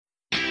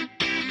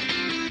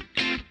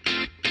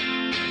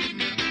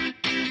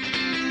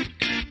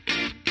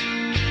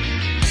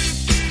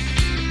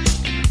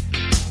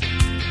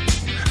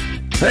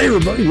Hey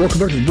everybody, welcome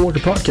back to the Bullwalker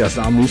Podcast.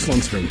 I'm Moose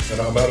Lundstrom.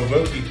 And I'm Adam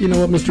Vokey. You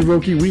know what, Mr.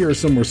 Vokey? We are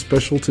somewhere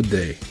special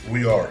today.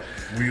 We are.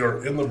 We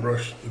are in the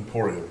Brush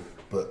Emporium,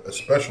 but a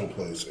special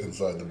place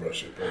inside the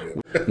Brush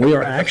Emporium. We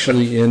are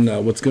actually in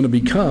what's going to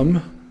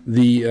become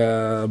the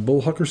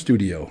Bullhucker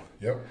Studio.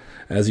 Yep.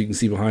 As you can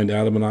see behind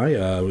Adam and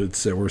I,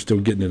 we're still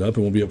getting it up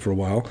and we'll be up for a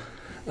while.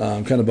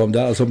 I'm kind of bummed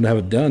out. I was hoping to have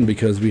it done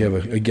because we have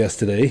a guest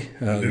today.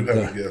 We do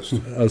have a guest.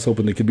 I was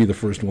hoping it could be the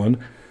first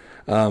one.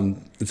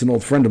 It's an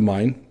old friend of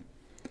mine.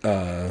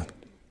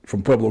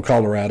 From Pueblo,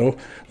 Colorado,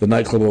 the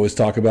nightclub I always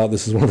talk about.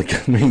 This is one of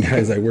the main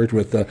guys I worked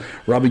with,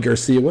 Robbie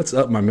Garcia. What's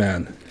up, my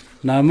man?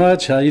 Not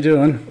much. How you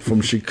doing?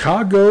 From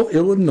Chicago,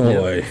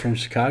 Illinois. Yeah, from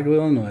Chicago,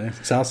 Illinois.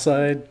 South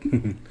side.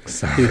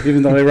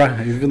 even though I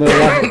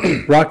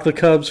rock the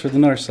Cubs for the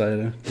north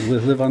side, I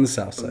live on the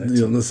south side.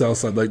 So. On the south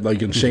side,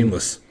 like in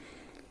Shameless.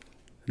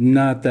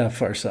 Not that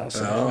far south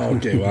side. Oh,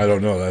 okay. Well, I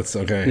don't know. That's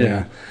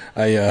okay.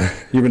 Yeah.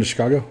 You been to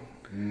Chicago?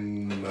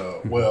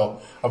 No.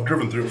 Well, I've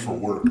driven through it for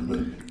work, but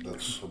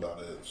that's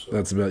about it. So.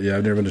 That's about,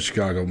 I've never been to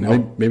Chicago.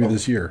 Maybe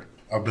this year.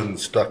 I've been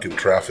stuck in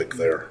traffic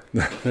there.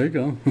 There you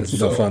go. It's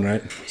no fun,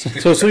 right?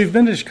 So you've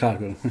been to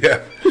Chicago?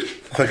 Yeah. I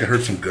think I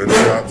heard some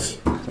gunshots.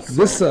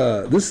 This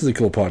is a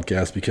cool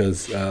podcast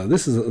because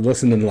this is a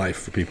lesson in life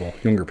for people,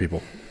 younger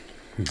people.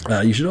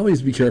 You should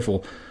always be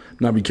careful,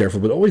 not be careful,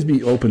 but always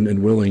be open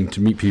and willing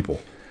to meet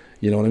people.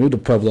 You know, when I moved to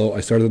Pueblo,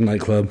 I started a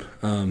nightclub,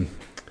 and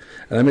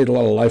I made a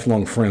lot of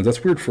lifelong friends.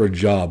 That's weird for a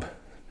job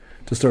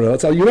to start out.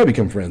 That's how you and I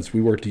become friends.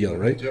 We work together,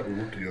 right? Yeah, we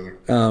work together.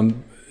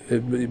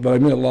 But I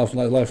made a lot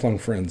of lifelong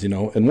friends, you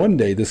know. And one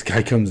day, this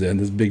guy comes in,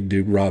 this big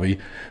dude, Robbie,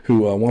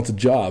 who wants a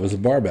job as a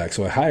barback.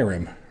 So I hire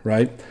him,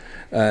 right?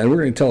 And we're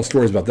going to tell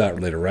stories about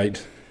that later,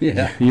 right?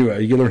 Yeah.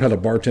 You learn how to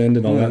bartend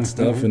and all that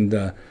stuff, and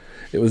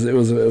it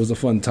was a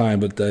fun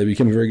time. But he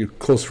became a very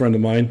close friend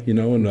of mine, you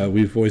know, and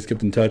we've always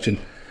kept in touch. And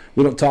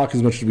we don't talk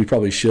as much as we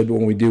probably should, but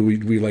when we do,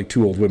 we like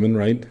two old women,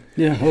 right?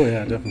 Yeah. Oh,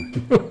 yeah,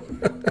 definitely.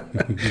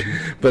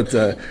 But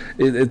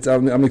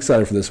I'm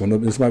excited for this one.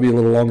 This might be a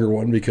little longer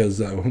one because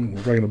we're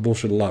going to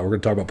bullshit a lot. We're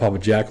going to talk about Papa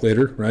Jack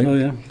later, right? Oh,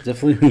 yeah,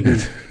 definitely.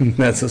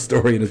 That's a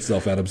story in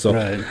itself, Adam. So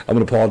right. I'm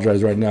going to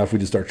apologize right now if we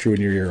just start chewing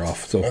your ear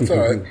off. So that's all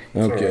right.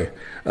 Okay.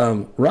 All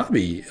right.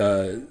 Robbie,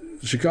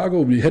 Chicago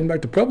will be heading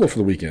back to Pueblo for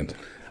the weekend.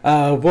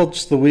 Well,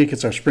 just the week.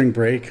 It's our spring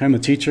break. I'm a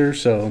teacher,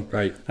 so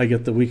right. I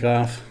get the week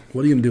off.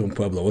 What are you going to do in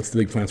Pueblo? What's the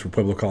big plans for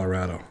Pueblo,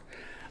 Colorado?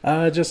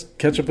 Just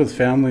catch up with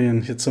family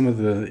and hit some of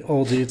the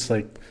old eats.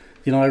 Like,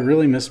 you know, I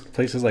really miss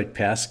places like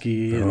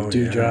Paskey and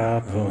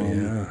Dewdrop.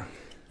 Yeah.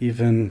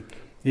 Even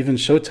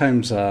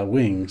Showtime's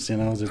Wings, you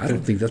know. I don't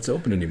think that's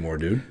open anymore,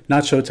 dude.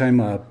 Not Showtime,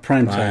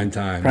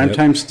 Primetime.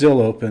 Primetime's still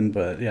open,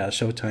 but yeah,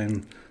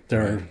 Showtime,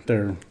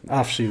 their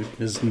offshoot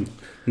is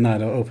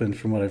not open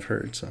from what I've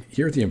heard. So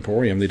here at the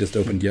Emporium, they just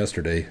opened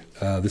yesterday.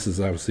 This is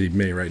obviously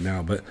May right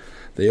now, but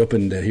they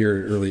opened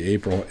here early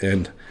April,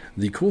 and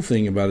the cool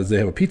thing about it is they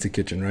have a pizza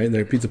kitchen, right?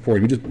 They're a pizza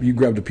Emporium. You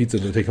grabbed a pizza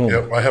to take home.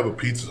 Yep, I have a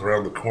pizza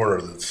around the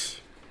corner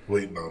that's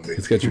waiting on me.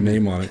 It's got your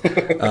name on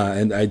it.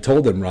 And I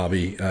told them,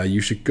 Robbie,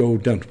 you should go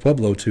down to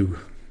Pueblo to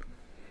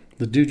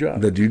the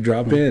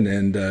Dewdrop Inn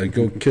and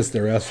go kiss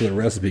their ass for the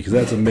recipe because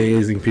that's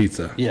amazing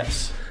pizza.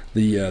 Yes.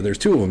 There's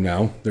two of them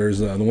now. There's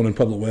the one in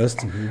Pueblo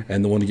West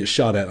and the one to get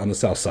shot at on the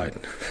south side.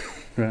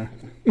 Right.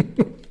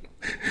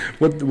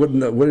 What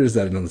is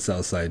that on the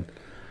south side?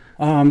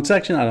 It's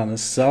actually not on the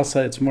south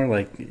side. It's more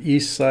like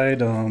east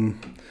side.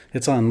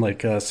 It's on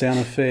like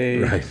Santa Fe.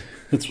 Right.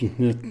 It's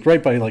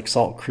right by like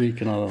Salt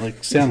Creek and all that,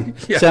 like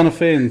Santa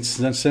Fe and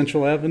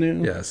Central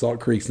Avenue. Yeah,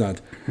 Salt Creek's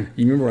not.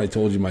 You remember when I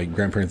told you my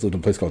grandparents lived in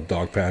a place called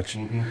Dog Patch?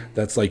 Mm-hmm.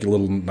 That's like a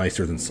little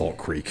nicer than Salt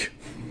Creek.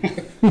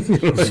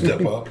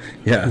 Step up.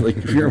 Yeah, like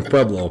if you're in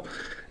Pueblo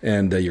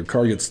and your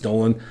car gets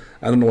stolen,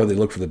 I don't know why they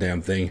look for the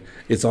damn thing.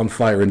 It's on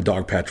fire in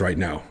Dog Patch right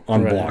now,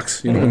 on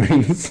blocks. You know what I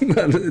mean?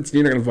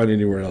 You're not going to find it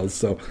anywhere else.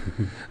 So,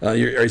 are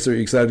you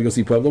excited to go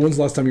see Pueblo? When's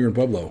the last time you were in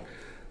Pueblo?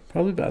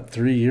 Probably about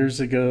 3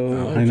 years ago.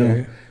 Oh, okay. I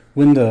know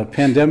when the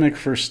pandemic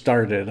first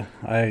started,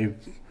 I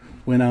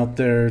went out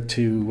there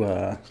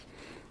to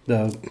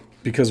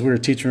because we were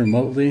teaching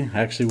remotely. I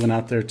actually went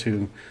out there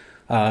to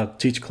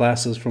teach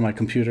classes from my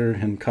computer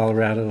in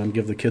Colorado and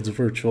give the kids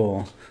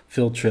virtual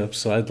field trips.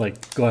 So I'd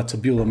like go out to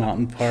Beulah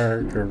Mountain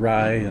Park or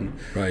Rye, and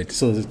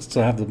so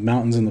I have the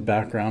mountains in the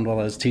background while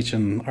I was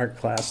teaching art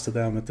class to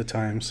them at the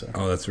time. So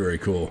that's very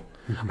cool.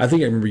 I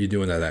think I remember you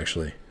doing that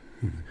actually.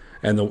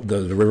 And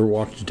the river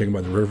walk. Did you take them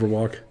by the river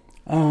walk?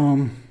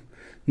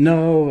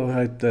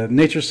 No, the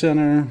Nature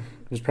Center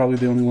was probably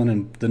the only one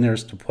in the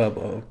nearest to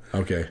Pueblo.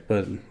 Okay.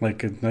 But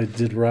like I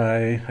did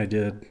Rye, I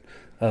did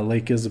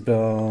Lake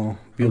Isabel,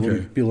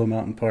 Beulah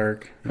Mountain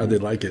Park. How'd they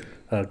like it?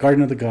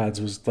 Garden of the Gods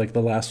was like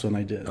the last one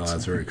I did. Oh,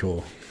 that's very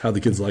cool. How'd the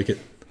kids like it?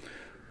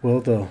 Well,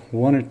 the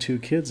one or two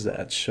kids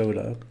that showed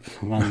up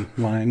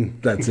online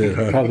that's it,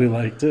 huh? Probably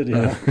liked it,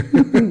 yeah.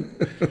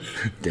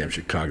 Damn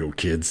Chicago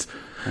kids.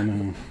 I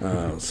know.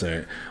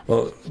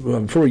 Well,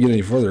 before we get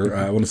any further,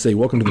 I want to say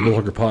welcome to the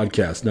Bullhucker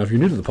Podcast. Now, if you're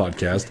new to the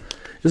podcast,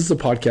 This is a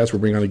podcast where we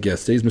bring on a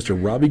guest. Today's Mr.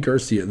 Robbie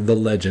Garcia, the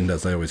legend,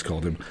 as I always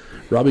called him.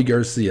 Robbie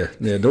Garcia.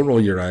 Yeah, don't roll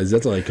your eyes.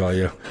 That's all I call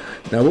you.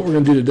 Now, what we're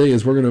going to do today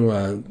is we're going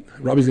to,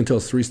 Robbie's going to tell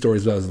us 3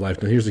 stories about his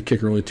life. Now, here's the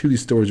kicker. Only 2 of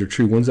these stories are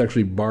true. One's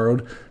actually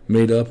borrowed,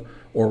 made up,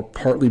 or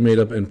partly made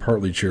up and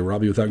partly true.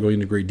 Robbie, without going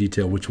into great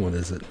detail, which one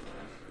is it?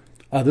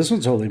 This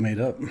one's totally made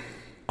up.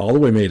 All the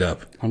way made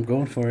up. I'm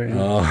going for it.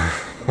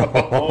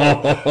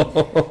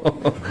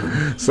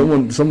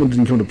 Someone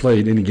didn't come to play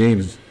any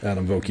games,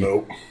 Adam Vokey.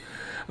 Nope.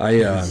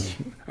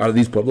 Are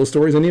these Pueblo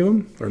stories, any of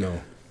them, or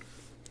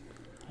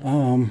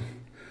no?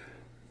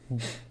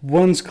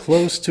 One's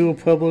close to a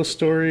Pueblo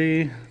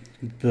story,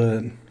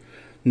 but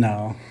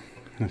no.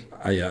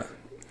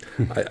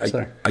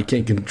 Sorry. I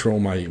can't control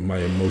my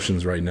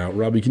emotions right now.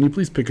 Robbie, can you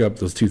please pick up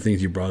those 2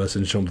 things you brought us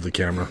and show them to the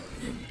camera?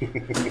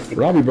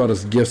 Robbie brought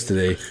us gifts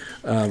today.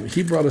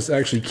 He brought us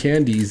actually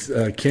candy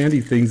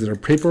things that are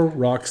paper,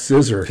 rock,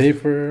 scissors.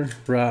 Paper,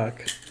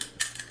 rock,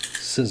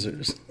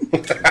 scissors.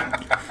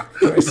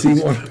 I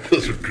see one.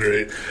 Those are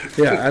great.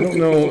 Yeah, I don't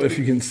know if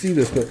you can see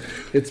this, but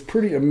it's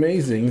pretty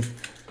amazing.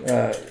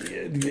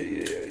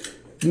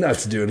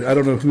 Nuts, dude. I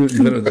don't know who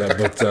invented that,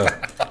 but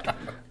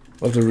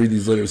I'll have to read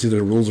these later, see if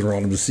the rules are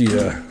on them to see.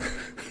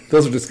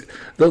 Those are just,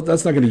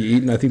 that's not going to be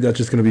eaten. I think that's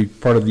just going to be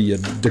part of the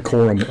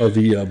decorum of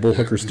the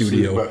Bullhooker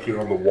studio. Back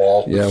here on the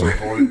wall.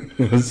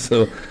 Yeah.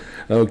 So,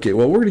 okay.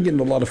 Well, we're going to get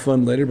into a lot of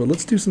fun later, but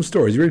let's do some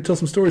stories. You ready to tell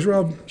some stories,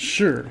 Rob?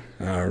 Sure.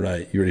 All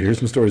right. You ready to hear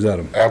some stories,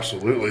 Adam?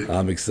 Absolutely.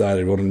 I'm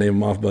excited. Want to name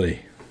them off,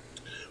 buddy?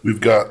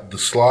 We've got The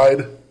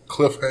Slide,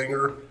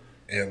 Cliffhanger,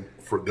 and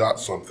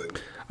Forgot Something.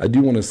 I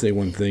do want to say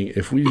one thing.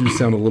 If we do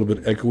sound a little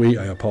bit echoey,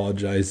 I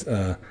apologize.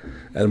 Adam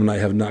and I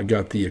have not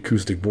got the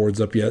acoustic boards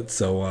up yet,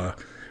 so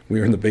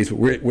we're in the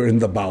basement. We're in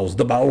the bowels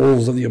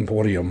of the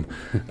Emporium.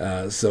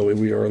 So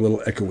we are a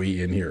little echoey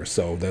in here.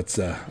 So that's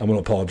I'm going to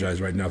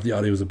apologize right now if the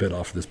audio is a bit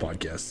off of this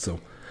podcast.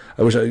 So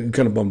I wish I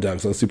kind of bummed out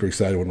because I was super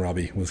excited when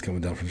Robbie was coming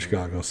down from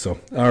Chicago. So,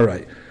 all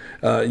right.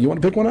 You want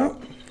to pick one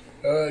out?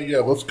 Yeah,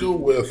 let's go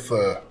with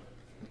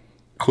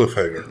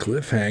Cliffhanger.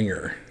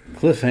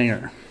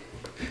 Cliffhanger.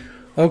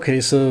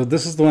 Okay, so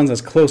this is the one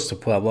that's close to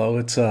Pueblo.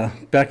 It's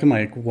back in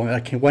my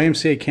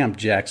YMCA Camp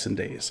Jackson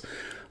days.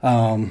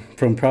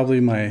 From probably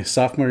my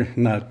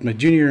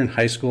junior year in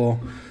high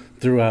school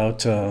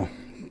throughout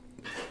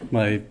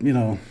my,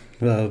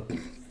 the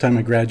time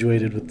I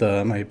graduated with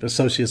my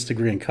associate's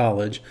degree in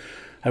college.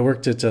 I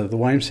worked at the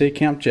YMCA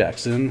Camp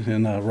Jackson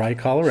in Rye,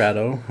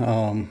 Colorado,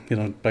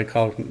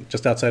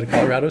 just outside of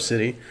Colorado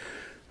City,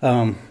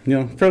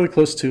 fairly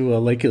close to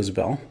Lake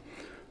Isabel.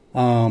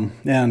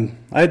 And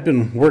I had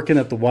been working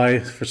at the Y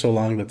for so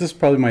long that this is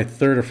probably my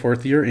 3rd or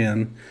 4th year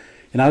in,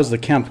 and I was the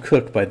camp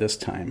cook by this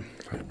time.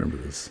 I remember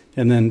this.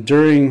 And then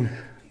during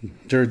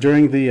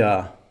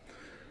the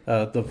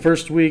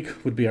first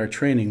week would be our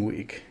training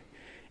week.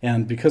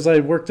 And because I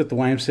worked at the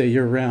YMCA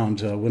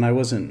year-round, when I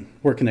wasn't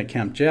working at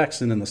Camp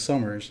Jackson in the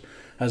summers,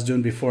 I was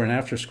doing before and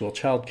after school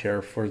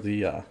childcare for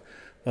the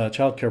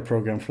childcare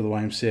program for the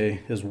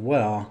YMCA as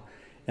well.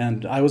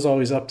 And I was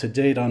always up to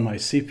date on my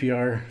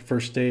CPR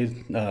first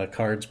aid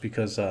cards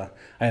because I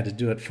had to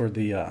do it for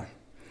the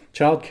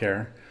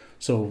childcare.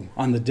 So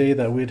on the day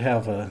that we'd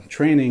have a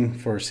training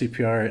for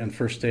CPR and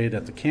first aid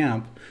at the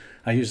camp,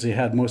 I usually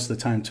had most of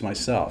the time to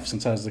myself.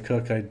 Since I was the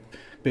cook, I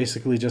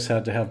basically just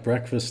had to have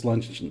breakfast,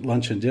 lunch,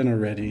 and dinner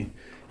ready,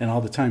 and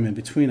all the time in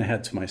between I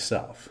had to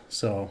myself.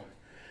 So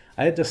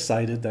I had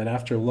decided that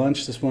after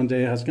lunch this one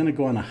day, I was going to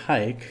go on a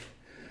hike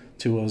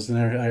to an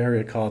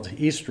area called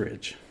East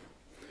Ridge.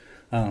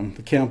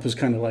 The camp was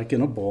kind of like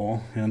in a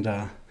bowl, and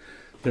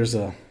there's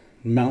a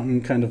mountain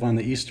kind of on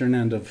the eastern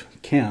end of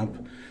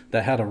camp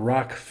that had a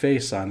rock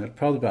face on it,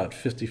 probably about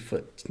 50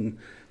 foot. And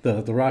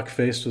the rock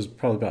face was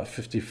probably about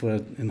 50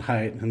 foot in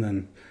height, and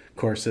then, of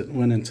course, it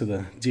went into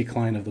the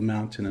decline of the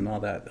mountain and all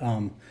that.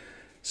 And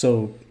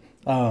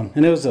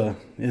it was an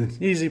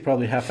easy,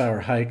 probably half-hour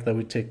hike that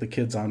we'd take the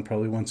kids on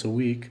probably once a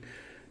week.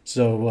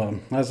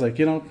 So I was like,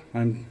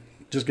 I'm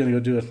just going to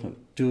go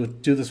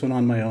do this one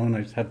on my own.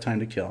 I have time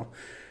to kill.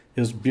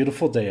 It was a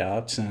beautiful day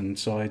out, and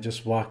so I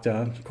just walked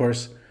out. Of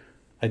course,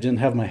 I didn't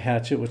have my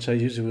hatchet, which I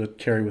usually would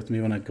carry with me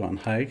when I'd go on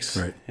hikes.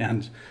 Right.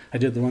 And I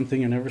did the one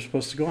thing you're never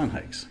supposed to go on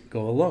hikes: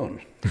 go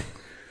alone.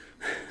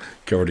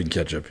 Covered in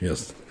ketchup,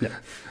 yes. Yeah.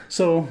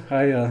 So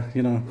I,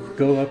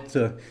 go up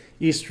to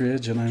East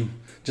Ridge, and I'm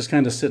just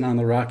kind of sitting on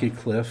the rocky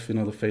cliff,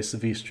 the face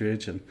of East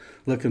Ridge, and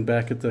looking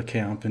back at the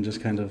camp, and just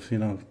kind of,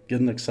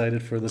 getting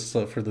excited for the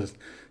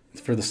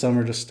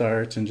summer to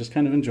start, and just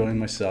kind of enjoying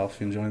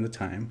myself, enjoying the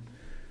time.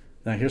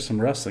 Then I hear some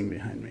rustling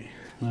behind me,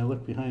 and I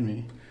look behind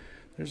me.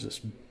 There's this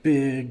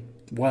big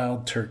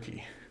wild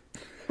turkey.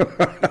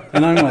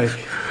 And I'm like...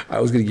 I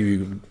was going to give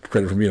you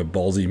credit for being a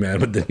ballsy man,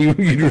 but then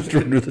you just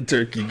ran with the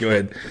turkey. Go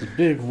ahead.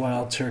 Big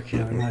wild turkey.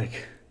 And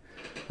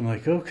I'm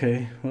like,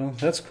 okay, well,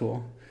 that's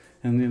cool.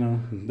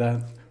 And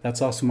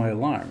that's also my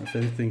alarm. If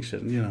anything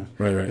should,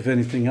 Right. if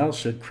anything else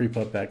should creep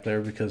up back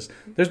there, because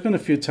there's been a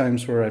few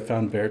times where I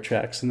found bear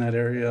tracks in that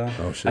area.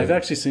 Oh, shit. I've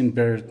actually seen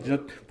bears,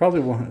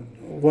 probably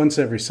once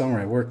every summer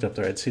I worked up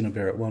there, I'd seen a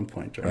bear at one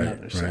point or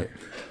another. Right.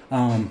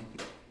 So,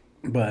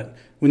 but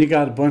when you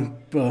got a bunch,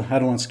 I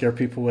don't want to scare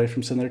people away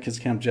from sitting there, Kids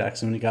Camp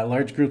Jackson. When you got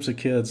large groups of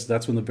kids,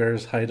 that's when the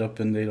bears hide up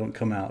and they don't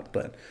come out.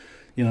 But,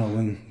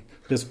 when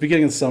it's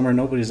beginning of the summer,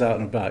 nobody's out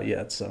and about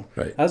yet. So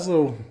Right. I was a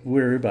little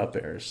weary about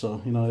bears.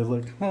 So, I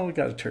look, we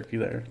got a turkey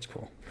there. It's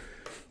cool.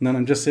 And then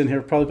I'm just sitting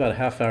here, probably about a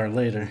half hour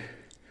later,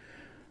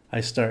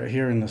 I start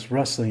hearing this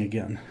rustling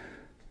again.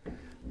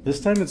 This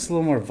time it's a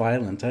little more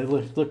violent. I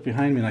look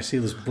behind me and I see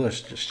this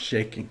bush just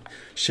shaking.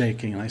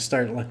 And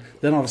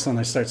then all of a sudden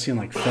I start seeing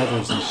like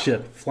feathers and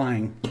shit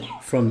flying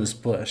from this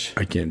bush.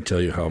 I can't tell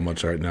you how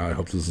much right now I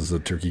hope this is a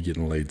turkey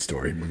getting laid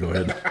story. But go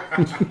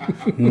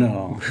ahead.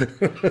 No.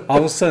 All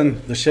of a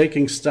sudden the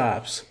shaking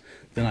stops.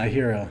 Then I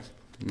hear a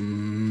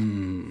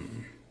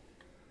I'm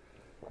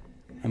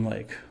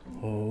like,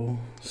 oh.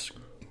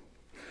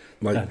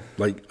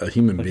 Like a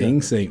human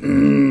being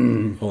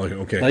saying, oh,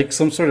 okay. Like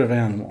some sort of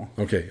animal.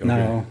 Okay.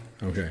 Now,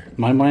 Okay.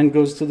 my mind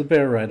goes to the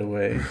bear right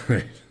away.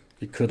 Right.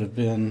 It could have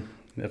been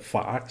a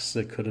fox.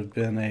 It could have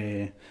been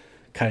a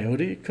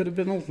coyote. It could have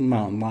been a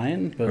mountain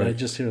lion. But Right. I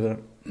just hear the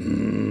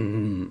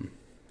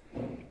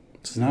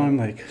So now I'm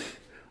like,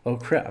 oh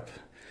crap.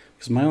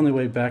 Because my only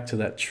way back to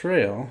that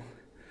trail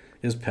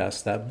is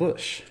past that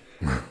bush.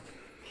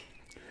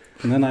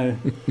 And then I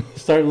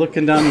start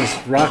looking down this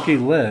rocky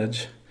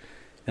ledge.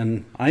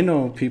 And I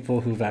know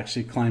people who've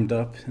actually climbed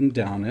up and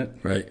down it.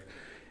 Right.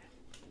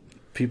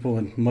 People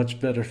with much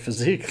better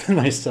physique than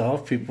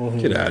myself. People who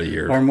Get out of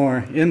here. are more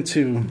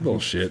into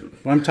Bullshit.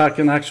 I'm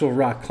talking actual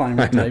rock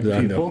climber type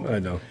people. I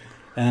know.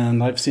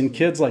 And I've seen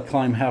kids like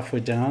climb halfway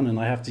down, and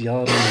I have to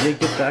yell at them, "Hey,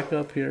 get back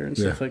up here," and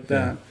stuff like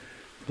that.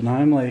 But now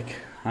I'm like,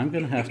 I'm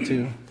gonna have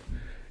to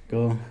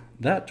go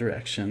that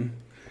direction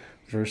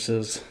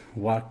versus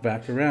walk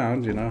back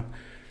around,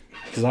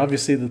 because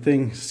obviously the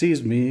thing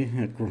sees me,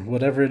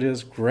 whatever it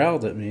is,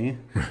 growled at me.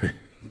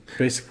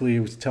 Basically, it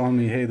was telling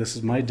me, "Hey, this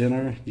is my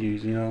dinner.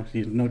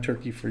 No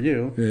turkey for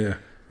you." Yeah.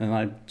 And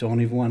I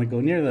don't even want to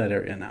go near that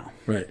area now.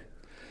 Right.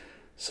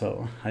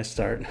 So I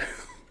start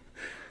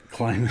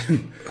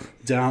climbing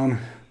down.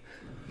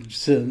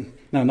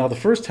 Now the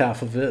first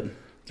half of it,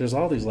 there's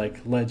all these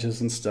like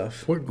ledges and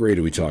stuff. What grade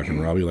are we talking,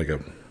 Robbie? Like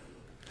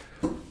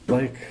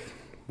Like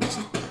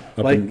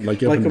up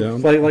and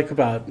down? Like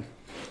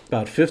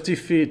about 50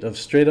 feet of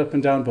straight up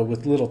and down, but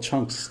with little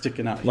chunks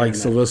sticking out. Like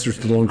Sylvester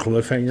Stallone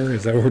cliffhanger?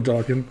 Is that what we're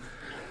talking?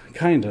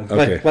 Kind of.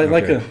 Okay,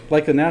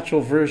 Like a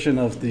natural version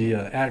of the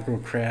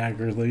aggro crag,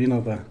 or the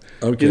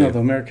the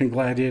American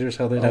gladiators,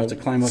 how they'd have to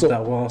climb up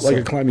that wall. Like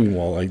a climbing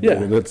wall.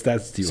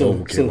 That's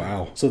the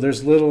wow. So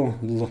there's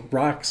little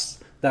rocks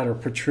that are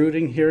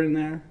protruding here and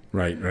there.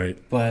 Right.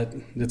 But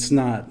it's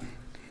not.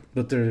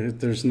 But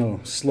there's no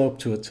slope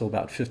to it till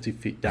about 50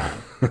 feet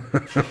down.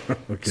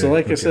 So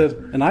I said,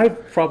 and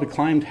I've probably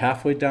climbed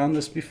halfway down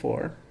this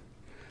before.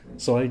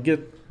 So I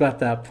get at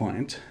that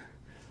point.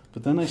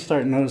 But then I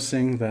start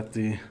noticing that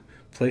the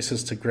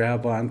places to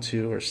grab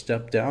onto or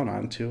step down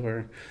onto are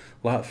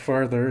a lot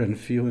farther and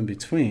few in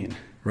between.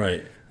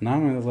 Right. And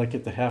I'm like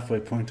at the halfway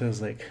point, I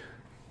was like,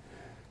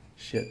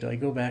 shit, do I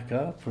go back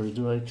up or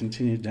do I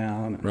continue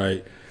down? And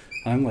Right.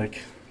 I'm like,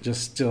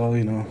 just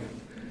still,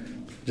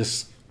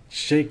 just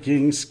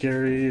shaking,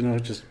 scary,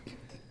 just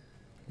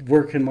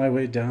working my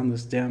way down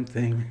this damn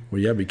thing.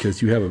 Well, yeah,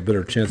 because you have a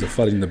better chance of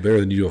fighting the bear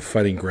than you do of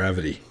fighting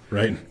gravity,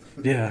 right?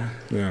 Yeah.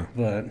 Yeah.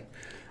 But,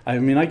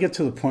 I get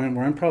to the point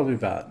where I'm probably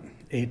about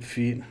 8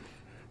 feet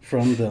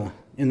from the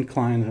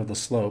incline of the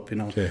slope,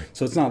 Okay.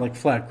 So it's not like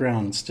flat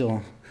ground. It's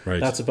still, Right.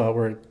 that's about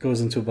where it goes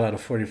into about a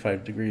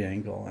 45-degree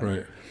angle.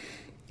 Right.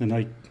 And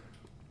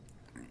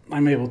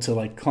I'm able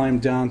to climb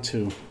down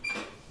to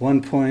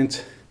one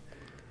point,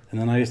 and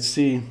then I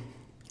see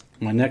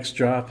my next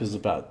drop is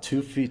about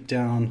 2 feet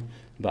down,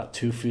 about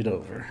 2 feet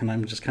over, and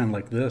I'm just kind of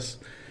like this.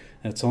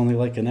 And it's only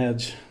like an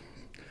edge,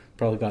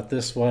 probably about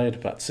this wide,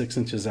 about 6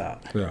 inches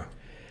out. Yeah.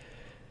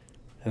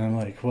 And I'm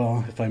like,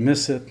 well, if I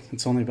miss it,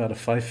 it's only about a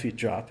 5 feet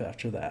drop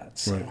after that.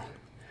 So Right.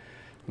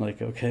 I'm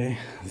like, okay,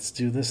 let's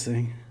do this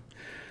thing.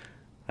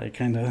 I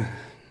kind of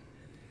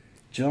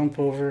jump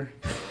over,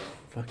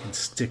 fucking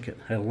stick it.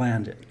 I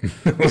land it.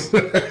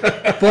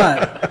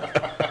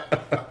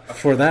 But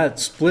for that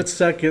split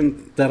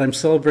second that I'm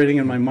celebrating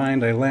in my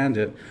mind, I land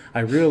it. I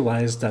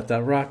realized that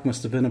rock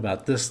must have been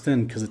about this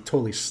thin because it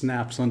totally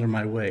snaps under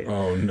my weight.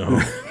 Oh,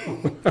 no.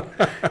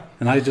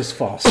 And I just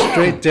fall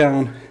straight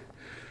down.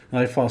 And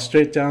I fall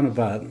straight down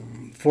about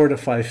 4 to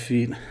 5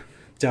 feet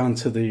down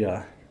to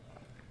the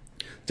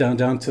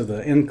down to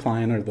the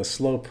incline or the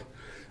slope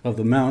of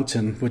the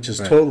mountain, which is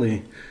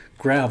totally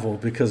gravel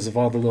because of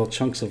all the little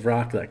chunks of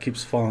rock that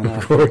keeps falling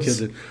off.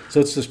 So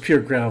it's just pure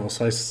gravel.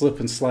 So I slip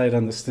and slide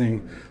on this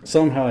thing.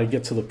 Somehow I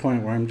get to the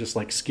point where I'm just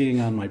skiing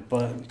on my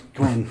butt,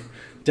 going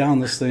down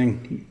this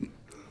thing.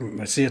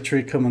 I see a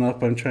tree coming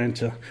up. I'm trying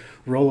to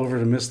roll over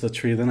to miss the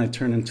tree. Then I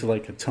turn into a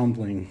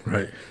tumbling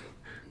Right.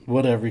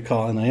 whatever you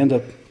call it. And I end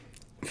up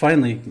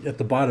finally at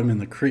the bottom in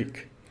the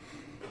creek.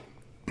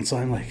 And so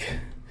I'm like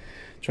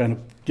trying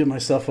to get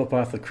myself up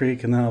off the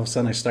creek, and then all of a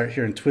sudden I start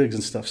hearing twigs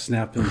and stuff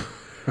snapping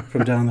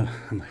from down the.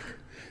 I'm like,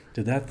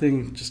 did that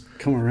thing just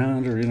come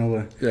around, or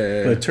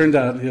Yeah. But it turned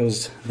out it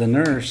was the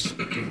nurse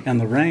and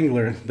the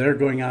wrangler. They're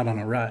going out on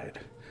a ride,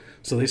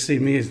 so they see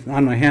me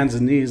on my hands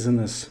and knees in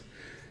this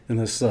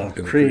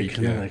creek,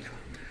 and they're like,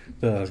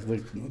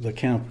 the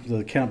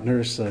camp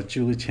nurse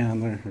Julie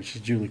Chandler, or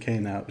she's Julie K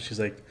now. She's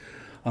like,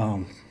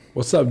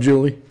 What's up,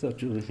 Julie? what's up,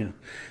 Julie? Yeah.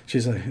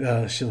 She's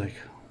like,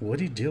 what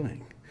are you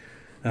doing?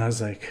 And I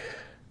was like,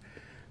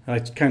 I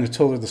kind of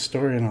told her the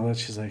story and all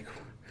that.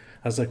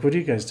 I was like, what are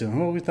you guys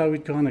doing? Oh, we thought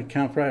we'd go on a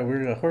camp ride.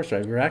 We're a horse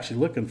ride. We were actually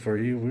looking for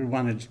you. We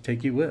wanted to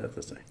take you with. I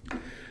was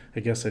like, I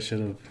guess I should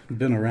have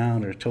been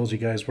around or told you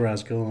guys where I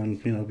was going,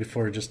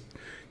 before just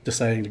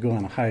deciding to go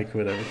on a hike or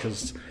whatever.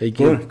 Because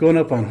going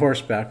up on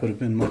horseback would have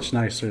been much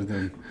nicer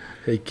than.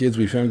 Hey, kids,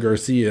 we found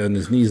Garcia on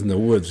his knees in the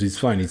woods. He's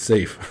fine. He's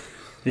safe.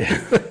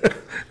 Yeah.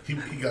 He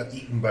got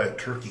eaten by a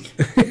turkey.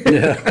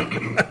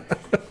 Yeah.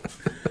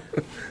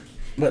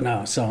 But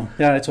no, so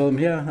yeah, I told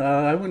him,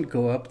 I wouldn't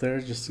go up there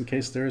just in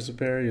case there is a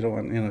bear. You don't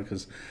want,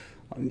 because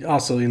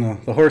also,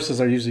 the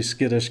horses are usually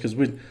skittish because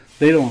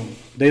they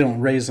don't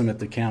raise them at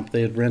the camp.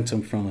 They'd rent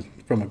them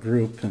from a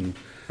group, and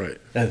Right.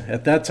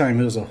 At that time,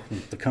 it was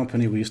the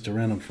company we used to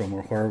rent them from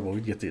were horrible.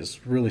 We'd get these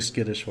really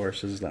skittish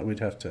horses that we'd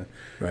have to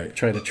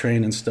try to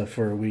train and stuff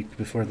for a week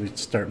before we'd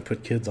start and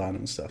put kids on them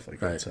and stuff like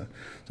that. So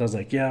I was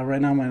like,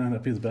 right now might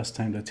not be the best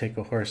time to take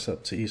a horse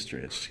up to East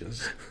Ridge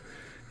because,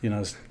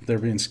 they're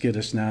being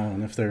skittish now,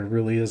 and if there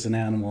really is an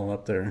animal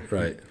up there.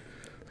 Right.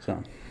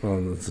 So. Well,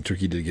 the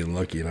turkey did get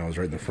lucky, and I was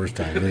right the first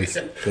time.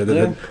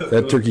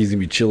 That turkey's going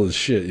to be chill as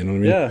shit, you know what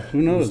I mean? Yeah,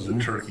 who knows? The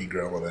turkey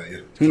growling at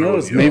you. Who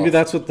knows? Maybe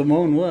that's what the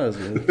moan was.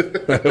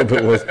 I hope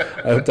it was.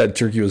 I hope that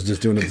turkey was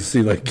just doing it to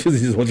see, because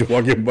he just wants you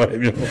walking by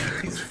him,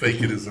 He's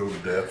faking his own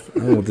death. I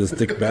don't want this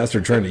thick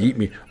bastard trying to eat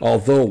me.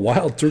 Although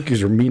wild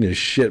turkeys are mean as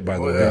shit, by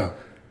the way. Yeah.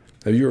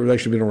 Have you ever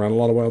actually been around a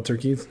lot of wild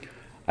turkeys?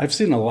 I've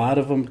seen a lot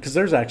of them because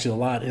there's actually a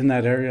lot in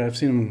that area. I've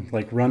seen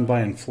them run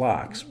by in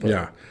flocks.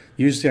 But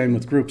usually I'm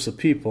with groups of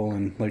people,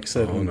 and like I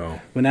said,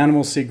 when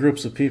animals see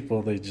groups of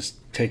people, they just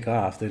take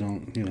off. They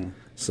don't,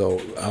 So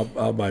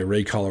out by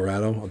Ray,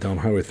 Colorado, down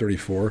Highway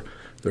 34,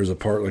 there's a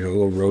part, like a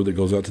little road that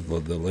goes out to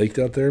the lake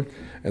out there,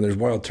 and there's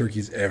wild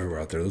turkeys everywhere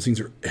out there. Those things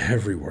are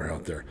everywhere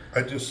out there.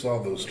 I just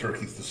saw those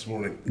turkeys this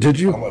morning. Did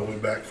you? On my way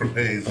back from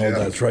Hayes. Oh,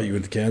 that's right. You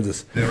went to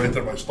Kansas. Yeah, right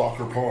there by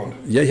Stalker Pond.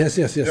 Yeah, yes.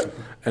 Yeah.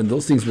 And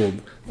those things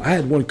I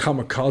had one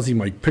kamikaze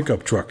my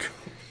pickup truck.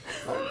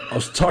 I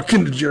was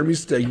talking to Jeremy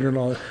Stegner and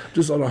all,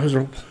 just on a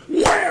horizon,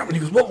 wham! And he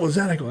goes, "What was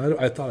that?" I go,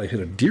 "I thought I hit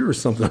a deer or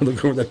something." I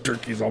look over, that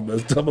turkey's all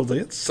messed up. I was like,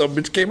 "That some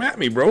bitch came at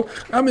me, bro.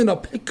 I'm in a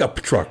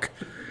pickup truck."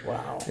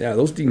 Wow. Yeah,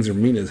 those things are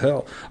mean as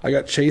hell. I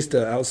got chased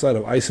outside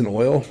of Ice and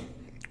Oil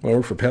when I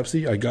worked for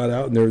Pepsi. I got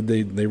out, and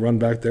they run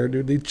back there,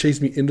 dude. They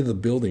chased me into the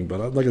building,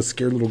 but I'm like a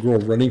scared little girl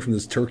running from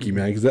this turkey,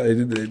 man, because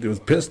it was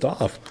pissed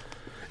off.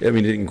 I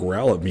mean, it didn't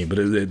growl at me, but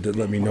it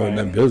let me know in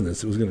that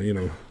business it was going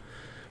to,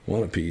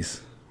 want a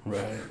piece.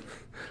 Right.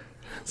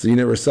 So you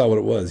never saw what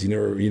it was. You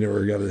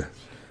never got to.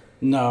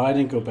 No, I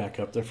didn't go back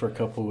up there for a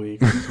couple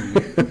weeks.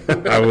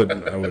 I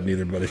wouldn't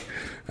either, buddy.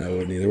 I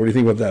wouldn't either. What do you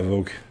think about that,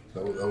 Vogue?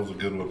 That was a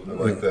good one. I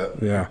like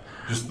that. Yeah.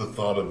 Just the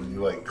thought of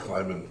you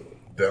climbing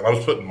down. I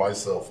was putting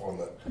myself on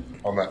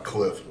that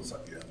cliff. It was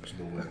like, there's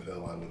no way in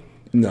hell I would.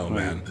 No,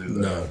 man. Do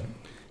that.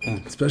 No.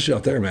 Especially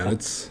out there, man.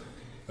 I'd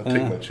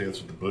take my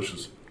chance with the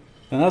bushes.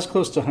 And I was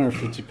close to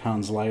 150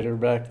 pounds lighter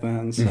back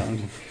then, so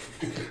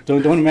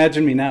don't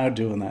imagine me now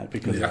doing that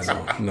because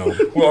no.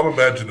 Well, I'm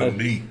imagining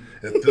me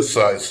at this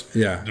size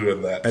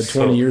doing that. At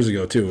 20 years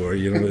ago, too, or,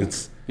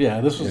 it's...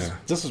 Yeah, this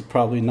was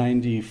probably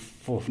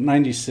 94,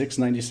 96,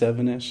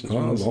 97-ish.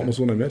 Oh, almost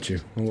when I met you.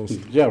 Almost.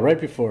 Yeah,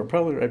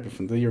 probably right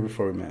before, the year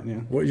before we met, yeah.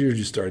 What year did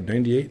you start,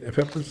 98 at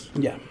Peppers?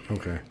 Yeah.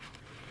 Okay.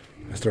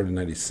 I started in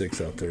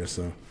 96 out there,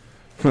 so...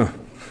 Huh.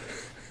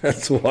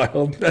 That's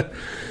wild.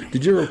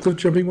 Did you ever cliff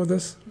jumping with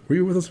us? Were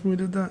you with us when we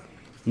did that?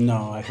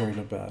 No, I heard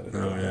about it.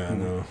 Oh, yeah,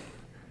 no.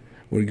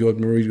 We'd go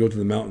to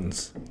the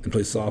mountains and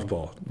play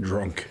softball,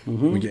 drunk.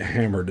 Mm-hmm. We'd get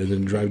hammered and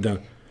then drive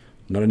down.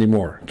 Not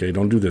anymore. Okay,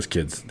 don't do this,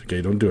 kids.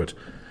 Okay, don't do it.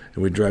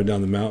 And we'd drive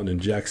down the mountain,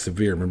 and Jack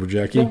Severe, remember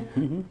Jackie? Yeah.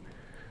 Mm-hmm.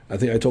 I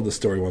think I told this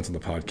story once on the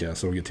podcast,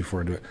 so I won't get too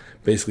far into it.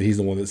 Basically, he's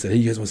the one that said, "Hey,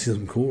 you guys want to see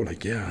something cool?" We're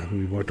like, yeah.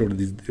 And we walked over to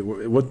these.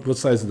 What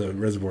size of the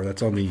reservoir?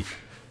 That's on the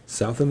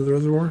south end of the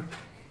reservoir?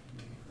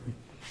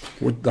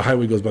 The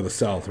highway goes by the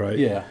south, right?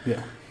 Yeah.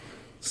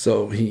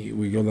 So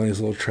we go down these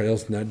little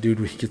trails, and that dude,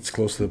 he gets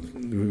close to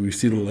we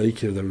see the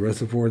lake, the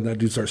reservoir, and that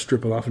dude starts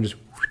stripping off and just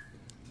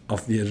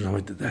off the edge. And I'm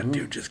like, did that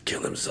dude just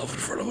kill himself in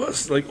front of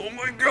us? Like, oh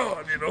my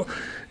God,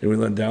 And we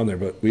went down there,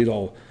 but we'd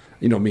all,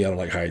 me, I don't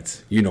like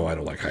heights. I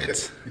don't like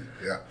heights.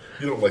 Yeah,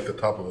 you don't like the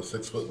top of a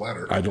 6-foot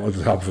ladder. I don't like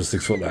the top of a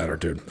 6-foot ladder,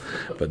 dude.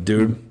 But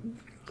dude,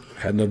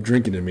 had enough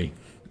drinking in me.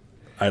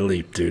 I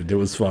leaped, dude. It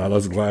was fun. I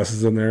left the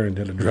glasses in there and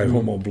had to drive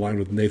home all blind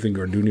with Nathan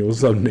Gardunio.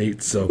 What's up,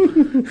 Nate? So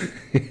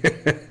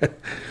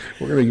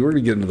We're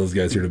gonna get into those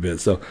guys here in a bit.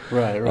 So,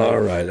 Right. All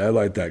right, I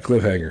like that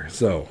cliffhanger.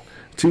 So,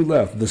 2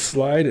 left. The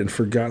slide and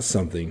forgot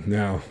something.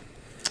 Now,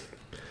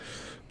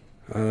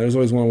 there's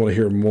always one I want to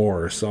hear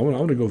more. So I'm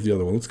gonna go with the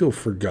other one. Let's go.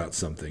 Forgot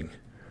something.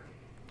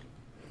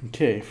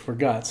 Okay,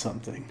 forgot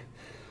something.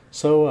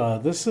 So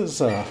this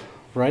is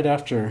right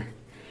after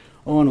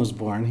Owen was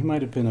born. He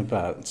might have been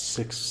about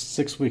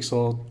six weeks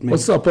old. Maybe.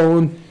 What's up,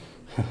 Owen?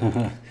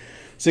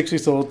 6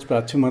 weeks old,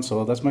 about 2 months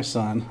old. That's my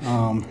son.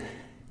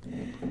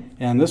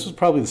 And this was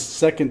probably the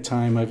second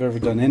time I've ever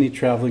done any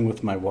traveling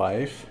with my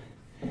wife.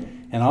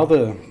 And all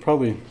the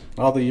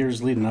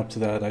years leading up to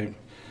that,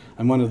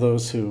 I'm one of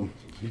those who,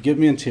 you get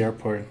me into the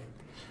airport,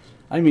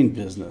 I mean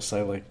business.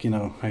 I like,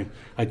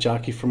 I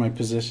jockey for my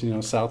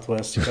position,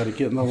 Southwest, you got to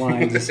get in the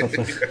lines and stuff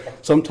like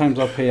that. Sometimes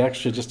I'll pay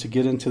extra just to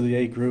get into the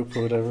A group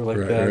or whatever like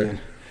that. Right. And,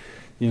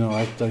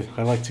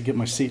 I like to get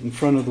my seat in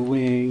front of the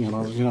wing and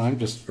all, I'm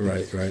just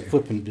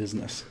flipping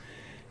business.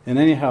 And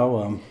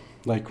anyhow,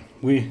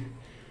 we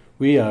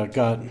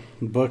got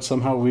booked.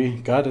 Somehow we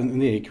got in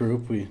the A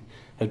group. We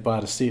had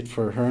bought a seat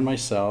for her and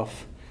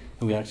myself,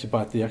 and we actually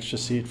bought the extra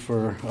seat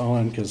for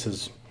Owen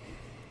because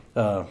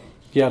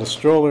he had a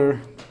stroller.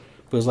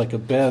 It was like a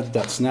bed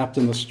that snapped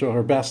in the stroller,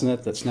 or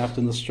bassinet that snapped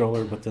in the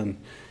stroller, but then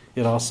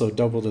it also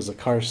doubled as a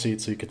car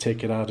seat, so you could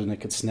take it out and it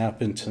could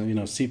snap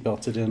into, seat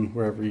belted in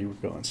wherever you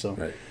were going. So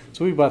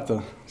we bought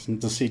the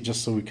seat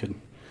just so we could,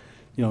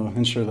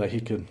 ensure that he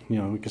could,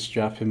 we could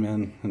strap him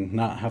in and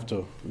not have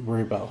to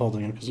worry about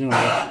holding him, because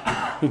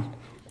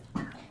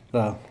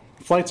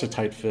flights are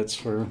tight fits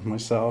for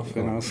myself,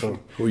 So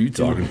who are you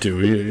talking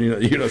to?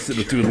 You're not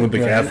sitting with 2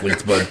 Olympic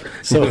athletes, bud.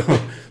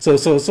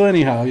 So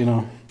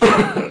anyhow,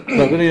 but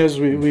anyways,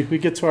 we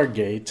get to our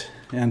gate,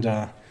 and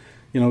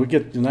we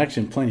get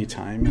actually in plenty of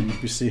time, and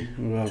we see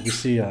all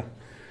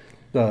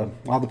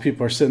the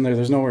people are sitting there.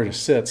 There's nowhere to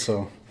sit,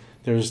 so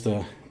there's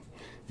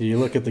you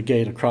look at the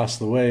gate across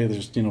the way.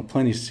 There's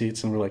plenty of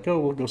seats, and we're like, oh,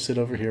 we'll go sit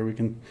over here. We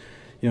can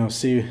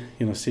see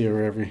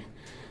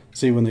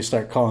when they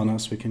start calling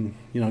us, we can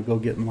go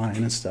get in line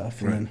and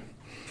stuff. And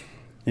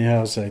then I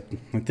was like,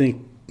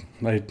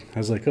 I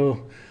was like,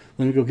 oh,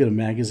 let me go get a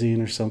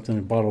magazine or something,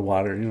 a bottle of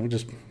water,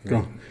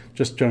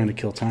 just trying to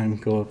kill time,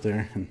 go up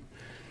there. And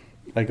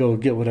I go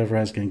get whatever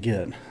I was going to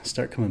get,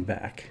 start coming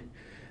back.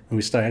 And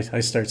I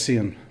start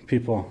seeing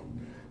people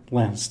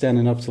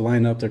standing up to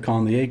line up. They're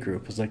calling the A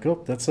group. It's like,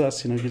 oh, that's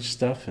us, get your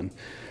stuff. And,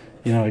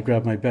 I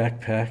grab my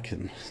backpack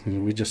and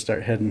we just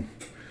start heading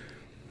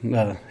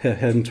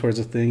towards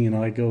the thing.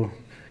 I go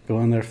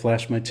in there,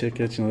 flash my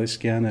ticket, they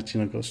scan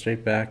it, go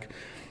straight back.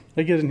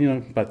 I get in,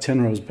 about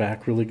 10 rows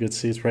back, really good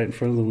seats right in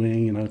front of the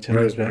wing, 10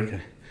 rows back.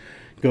 I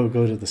go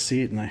to the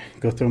seat, and I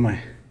go throw my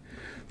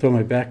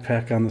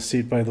backpack on the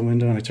seat by the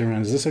window, and I turn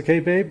around. Is this okay,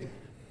 babe?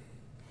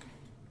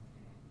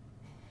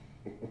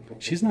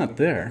 She's not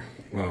there.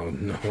 Oh,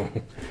 no.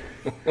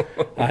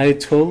 I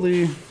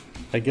totally,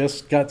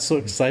 got so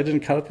excited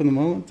and caught up in the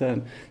moment that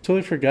I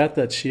totally forgot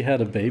that she had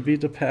a baby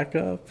to pack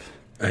up.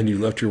 And you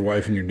left your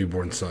wife and your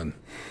newborn son.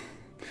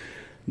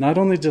 Not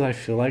only did I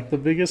feel like the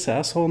biggest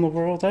asshole in the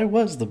world, I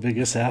was the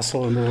biggest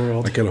asshole in the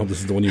world. I kind of hope this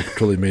is the one you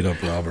totally made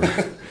up, Robert.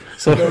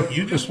 So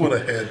you just went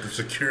ahead to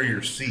secure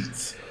your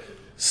seats.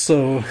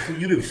 So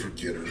you didn't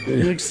forget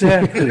her.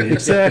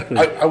 Exactly.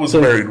 I was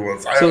married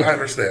once. I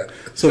understand.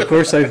 So of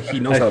course he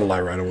knows how to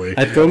lie right away.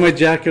 I throw my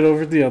jacket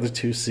over the other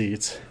 2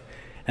 seats.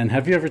 And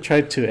have you ever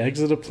tried to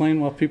exit a plane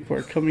while people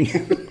are coming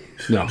in?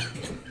 No.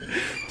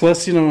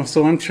 Plus,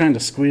 so I'm trying to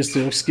squeeze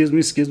through. Excuse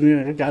me,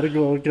 I gotta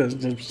go.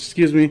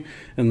 Excuse me.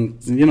 And,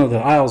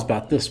 the aisle's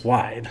about this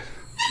wide.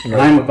 And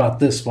I'm about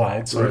this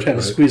wide. So I'm trying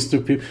to squeeze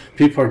through.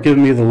 People are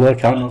giving me the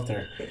look. I don't know if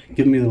they're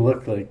giving me the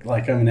look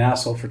like I'm an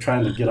asshole for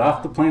trying to get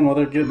off the plane while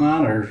they're getting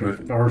on,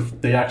 or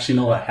if they actually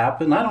know what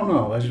happened. I don't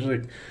know.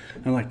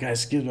 I'm like,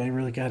 guys, excuse me, I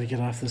really got to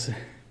get off this.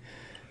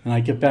 And I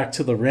get back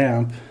to the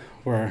ramp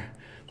where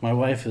my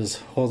wife is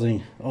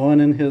holding Owen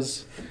in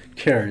his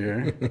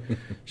carrier.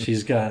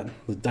 She's got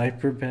the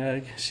diaper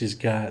bag. She's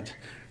got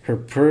her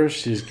purse.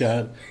 She's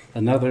got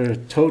another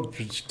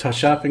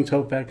shopping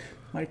tote bag.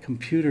 My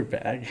computer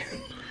bag.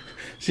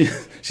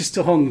 She's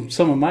still holding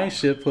some of my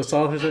shit plus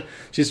all her.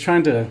 She's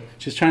trying to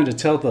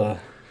tell the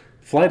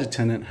flight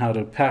attendant how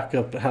to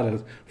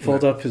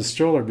fold up his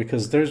stroller,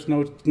 because there's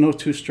no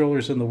 2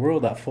 strollers in the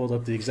world that fold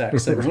up the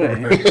exact same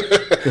way.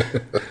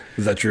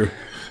 Is that true?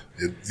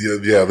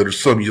 Yeah, there's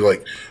some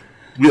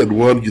we had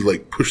one, you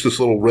push this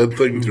little red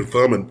thing with your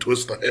thumb and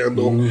twist the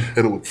handle, and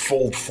it would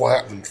fold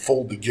flat and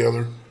fold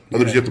together.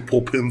 Others you have to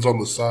pull pins on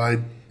the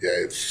side.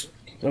 Yeah,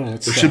 there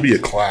should be a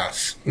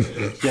class.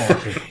 Yeah.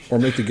 Or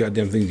make the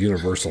goddamn things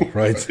universal,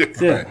 right?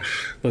 Yeah.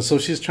 But so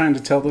she's trying to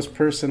tell this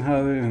person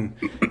how they, and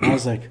I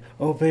was like,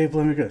 oh, babe,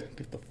 let me go.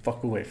 Get the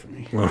fuck away from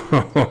me.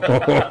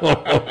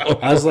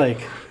 I was like,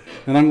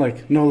 and I'm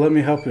like, no, let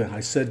me help you. I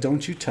said,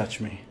 don't you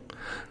touch me.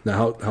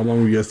 Now, how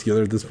long were you guys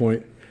together at this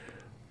point?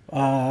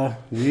 Owen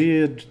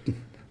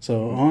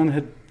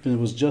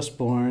was just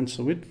born,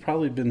 so we'd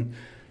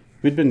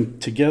been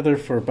together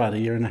for about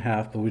 1.5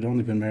 years, but we'd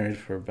only been married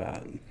for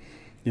about,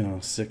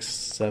 6,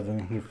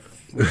 7.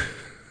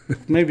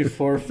 maybe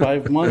 4 or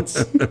 5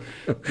 months.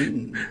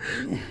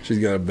 She's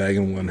got a bag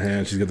in one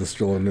hand. She's got the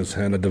stroller in his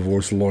hand. A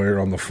divorce lawyer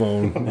on the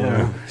phone.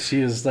 Yeah,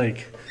 she is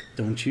like,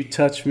 "Don't you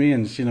touch me!"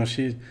 And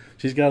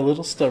she's got a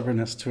little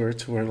stubbornness to her,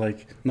 to where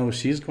like, no,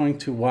 she's going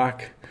to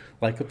walk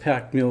like a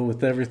pack mule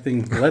with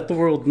everything. Let the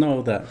world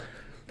know that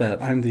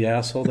I'm the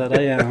asshole that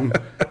I am,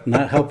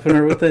 not helping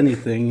her with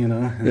anything,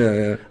 And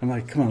Yeah. I'm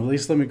like, come on, at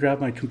least let me grab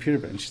my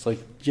computer. And she's like,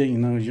 yeah,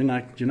 you're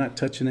not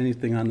touching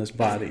anything on this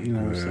body,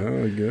 So,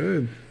 Oh,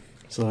 good.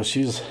 so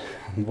she's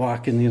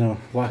walking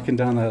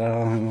down that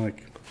aisle. And I'm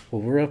like,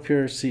 well, we're up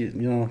here, see,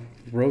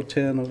 row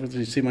 10 over there.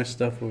 You see my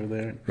stuff over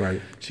there?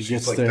 Right. She's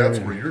gets like, there. that's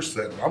where you're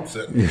sitting. I'm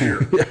sitting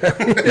here.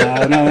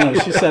 Yeah, no.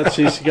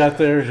 She got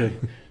there.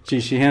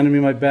 She handed me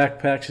my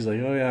backpack. She's like,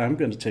 "Oh yeah, I'm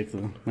going to take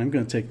the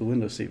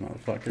window seat,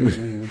 motherfucker."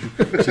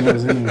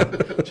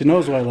 She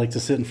knows why I like to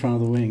sit in front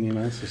of the wing,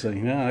 So she's like,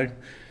 "Yeah."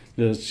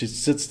 She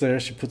sits there.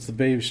 She puts the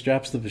baby,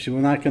 straps the. She's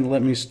not going to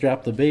let me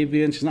strap the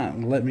baby in. She's not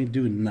going to let me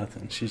do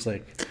nothing. She's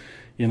like,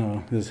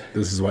 This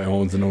is why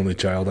Owen's an only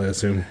child, I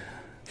assume.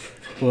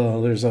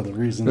 Well, there's other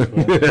reasons,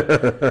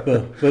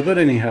 but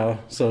anyhow.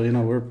 So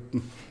we're,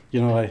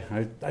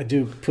 I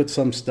do put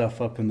some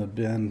stuff up in the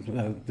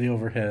bin, the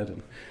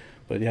overhead,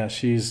 but yeah,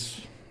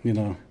 she's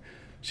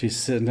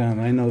sitting down.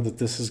 I know that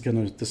this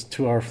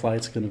 2-hour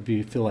flight's gonna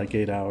feel like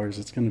 8 hours.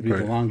 It's gonna be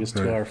the longest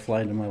 2-hour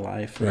flight in my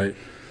life. Right.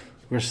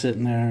 We're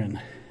sitting there, and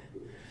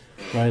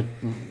right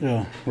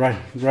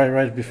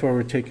before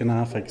we're taking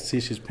off, I can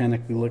see she's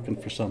panically looking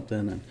for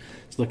something, and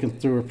she's looking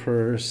through her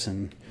purse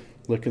and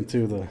looking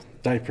through the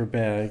diaper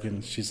bag,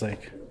 and she's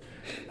like,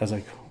 I was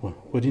like, well,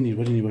 what do you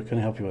need? What can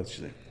I help you with?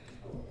 She's like,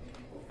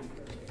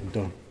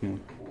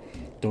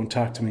 don't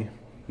talk to me.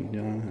 And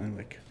I'm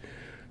like,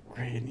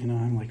 great.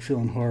 I'm like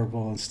feeling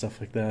horrible and stuff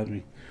like that.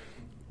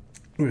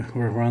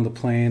 We're on the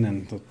plane,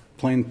 and the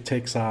plane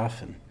takes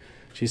off, and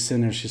she's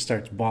sitting there. She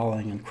starts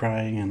bawling and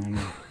crying, and I'm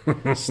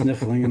like,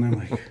 sniffling, and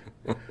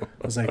I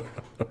was like,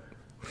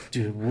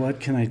 dude, what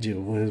can I do?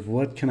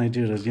 What can I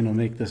do to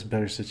make this a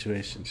better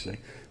situation? She's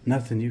like,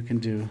 nothing you can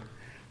do.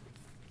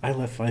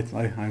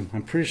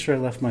 I'm pretty sure I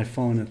left my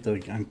phone at the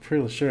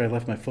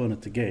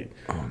gate.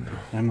 Oh no.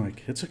 I'm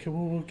like, it's okay.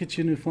 We'll get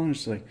you a new phone.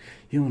 She's like,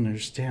 you don't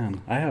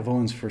understand. I have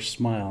Owen's first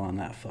smile on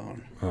that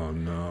phone. Oh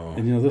no.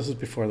 And this is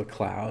before the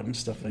cloud and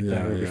stuff like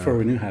that, or before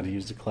we knew how to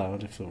use the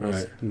cloud. If it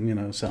was,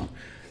 So,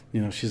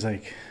 she's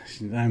like,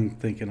 I'm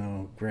thinking,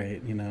 oh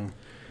great, And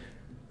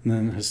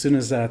then as soon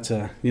as that,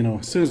 as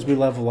soon as we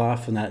level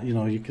off and that,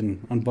 you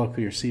can unbuckle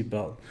your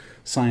seatbelt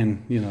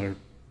sign,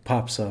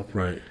 pops up.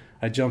 Right.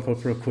 I jump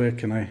up real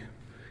quick, and I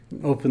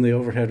open the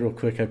overhead real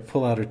quick. I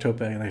pull out her tote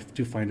bag, and I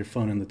do find her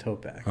phone in the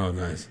tote bag. Oh,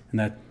 nice. And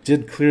that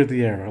did clear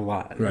the air a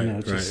lot. Right,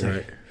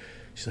 right.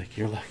 She's like,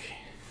 you're lucky.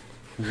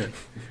 I'm like,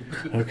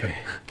 okay.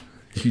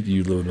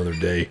 You live another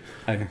day.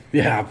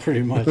 Yeah,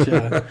 pretty much,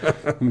 yeah.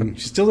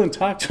 She still didn't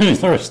talk to me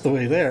the rest of the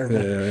way there.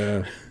 But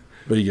Yeah.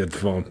 But you got the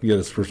phone. You got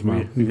his first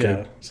smile.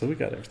 Yeah, so we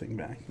got everything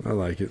back. I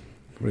like it.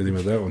 What do you think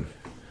about that one?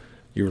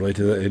 You relate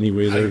to that any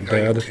way there,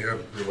 Dad? I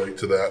can't relate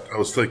to that. I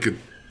was thinking,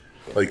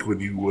 like, when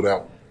you went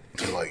out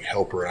to, like,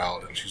 help her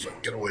out, and she's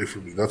like, get away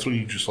from me. That's when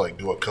you just, like,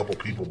 do a couple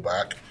people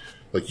back.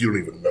 Like, you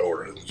don't even know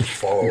her, and just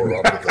follow her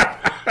onto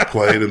the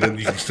plane, and then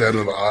you can stand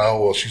in the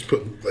aisle while she's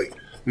putting, like,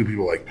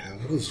 people are like, man,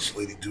 what is this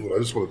lady doing? I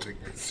just want to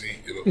take my seat,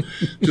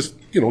 Just,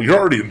 you're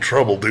already in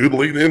trouble, dude.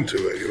 Lean into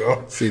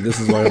it, See, this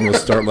is why I'm going to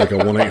start like a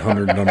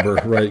 1-800 number,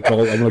 right? I'm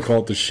going to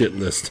call it the shit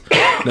list.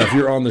 Now, if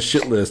you're on the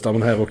shit list, I'm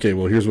going to have, okay,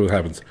 well, here's what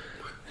happens.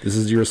 This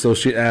is your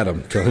associate,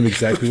 Adam. Tell him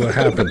exactly what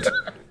happened.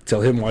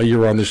 Tell him why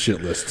you're on the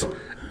shit list.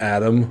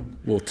 Adam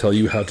will tell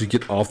you how to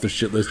get off the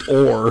shit list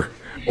or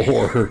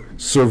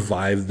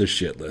survive the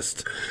shit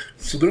list.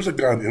 So there's a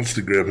guy on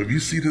Instagram. Have you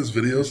seen his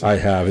videos? I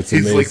have. It's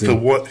he's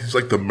amazing. He's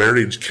like the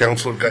marriage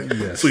counselor guy.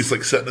 Yes. So he's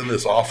like sitting in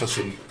this office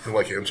and he'll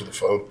like answer the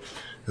phone,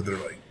 and they're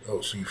like,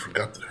 "Oh, so you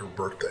forgot that her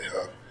birthday,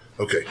 huh?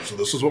 Okay, so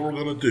this is what we're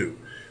gonna do.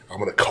 I'm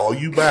gonna call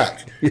you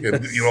back, and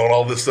and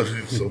all this stuff."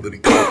 So then he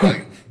calls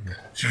back.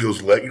 She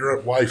goes, "Let your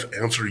wife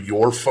answer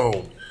your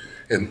phone."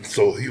 And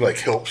so he like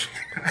helps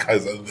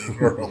guys.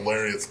 They're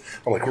hilarious.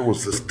 I'm like, where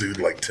was this dude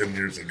like 10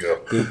 years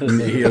ago?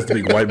 He has the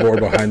big whiteboard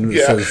behind him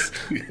that says,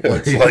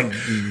 it's like,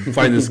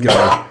 find this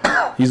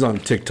guy. He's on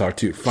TikTok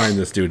too. Find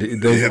this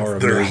dude. Those are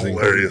they're amazing.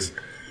 Hilarious.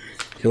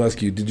 He'll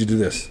ask you, did you do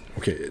this?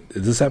 Okay,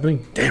 is this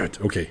happening? Damn it.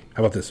 Okay,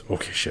 how about this?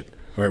 Okay, shit.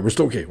 All right, we're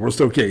still okay. We're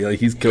still okay. Like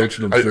he's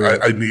coaching them through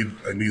it. I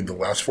need the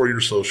last 4 of your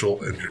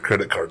social and your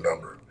credit card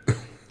number.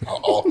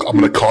 I'm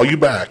going to call you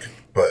back,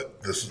 but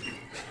this is.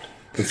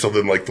 And so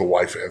then, like, the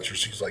wife answers.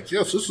 She's like,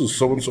 yes, this is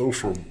so-and-so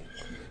from,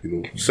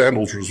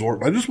 Sandals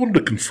Resort. I just wanted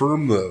to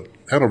confirm the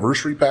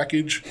anniversary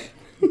package.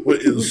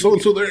 Is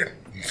so-and-so there?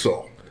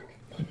 So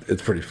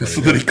it's pretty funny.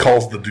 So then he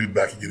calls the dude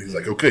back again. He's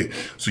like, okay,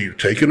 so you're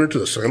taking her to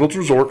the Sandals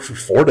Resort for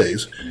 4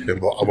 days, and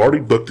I've already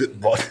booked it.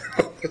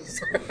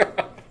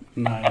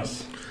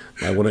 Nice.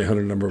 My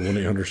 1-800 number,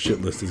 1-800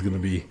 shit list is going to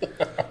be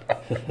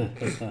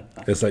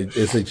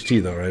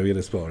SHT, though, right? We got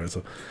to spell it, right?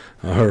 So,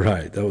 all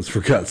right, that was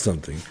Forgot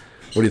Something.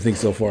 What do you think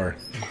so far?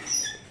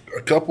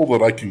 a couple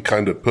that I can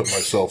kind of put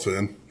myself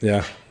in.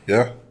 Yeah.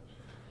 Yeah,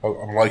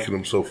 I'm liking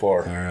them so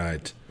far. All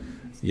right.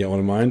 You got one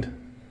in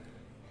mind?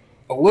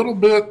 A little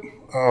bit,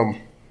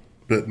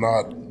 but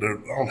not.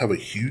 I don't have a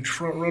huge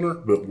front runner,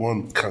 but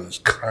one is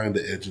kind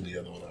of edging the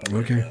other one out.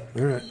 Okay.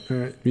 All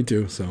right. Me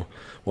too. So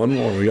one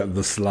more. We got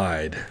the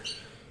slide.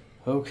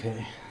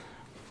 Okay.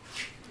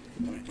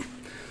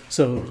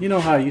 So you know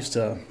how I used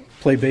to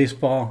play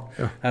baseball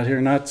out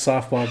here, not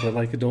softball, but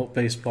like adult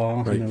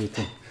baseball, right. With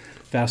the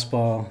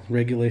fastball,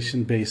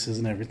 regulation bases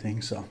and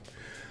everything. So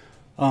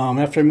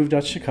after I moved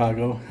out to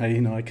Chicago,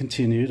 I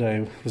continued.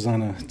 I was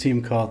on a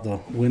team called the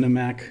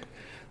Winnemac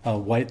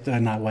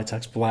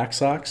Black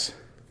Sox.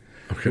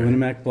 Okay. The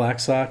Winnemac Black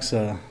Sox.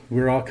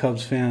 We were all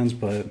Cubs fans,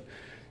 but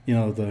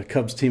the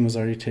Cubs team was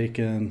already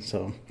taken.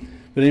 So,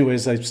 but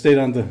anyways, I stayed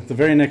on the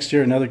very next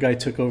year. Another guy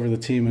took over the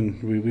team,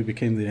 and we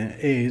became the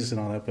A's and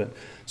all that. But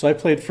so I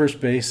played first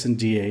base and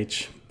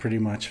DH pretty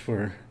much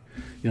for,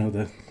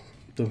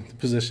 the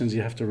positions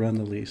you have to run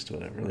the least,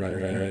 whatever.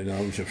 Right. No,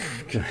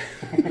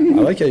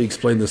 I like how you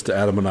explain this to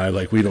Adam and I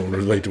like we don't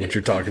relate to what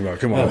you're talking about.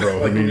 Come on, bro.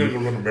 Like we're going to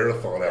run a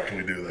marathon after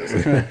we do this.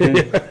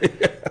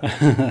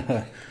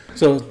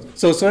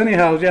 So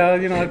anyhow,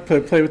 I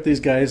play with these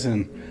guys,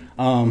 and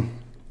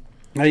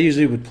I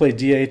usually would play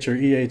DH or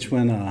EH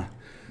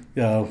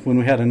when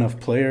we had enough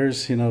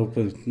players,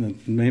 but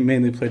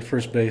mainly played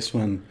first base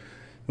when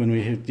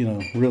we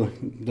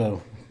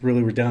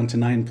really were down to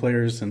 9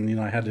 players, and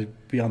I had to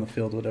be on the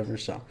field, whatever.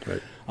 So,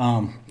 right.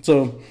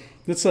 So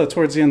it's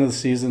towards the end of the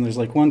season. There's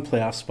like one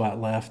playoff spot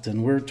left,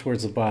 and we're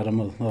towards the bottom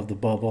of the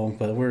bubble,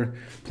 but we're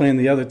playing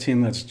the other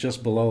team that's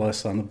just below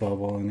us on the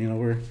bubble, and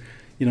we're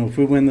if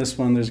we win this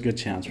one, there's a good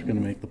chance we're going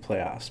to make the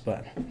playoffs.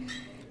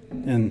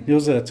 And it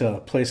was at a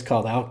place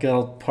called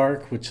Outgeld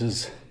Park, which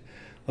is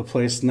a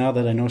place, now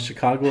that I know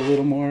Chicago a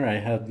little more, I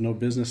had no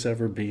business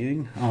ever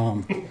being.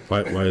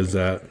 Why is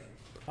that?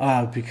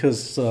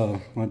 Because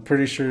I'm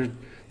pretty sure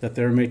that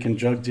they were making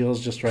drug deals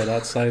just right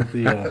outside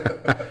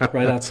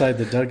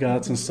the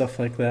dugouts and stuff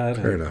like that.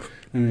 Fair enough.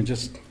 I mean,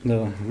 just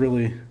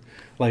really,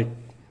 like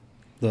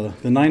the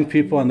 9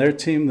 people on their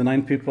team, the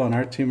 9 people on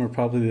our team are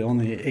probably the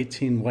only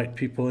 18 white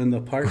people in the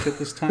park at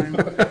this time.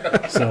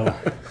 So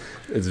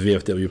it's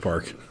VFW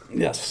Park.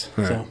 Yes.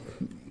 All so,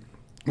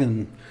 right.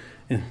 and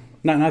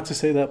not to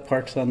say that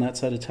parks on that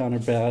side of town are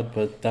bad,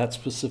 but that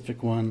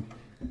specific one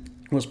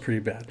was pretty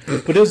bad.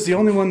 But it was the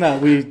only one our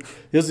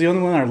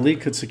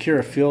league could secure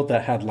a field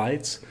that had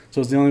lights. So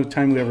it was the only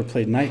time we ever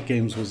played night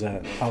games was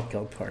at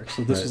Outgeld Park.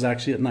 So this was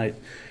actually at night.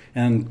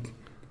 And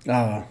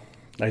I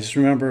just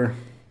remember,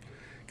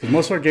 because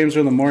most of our games are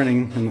in the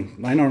morning,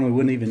 and I normally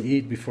wouldn't even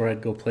eat before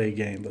I'd go play a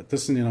game. But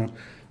this,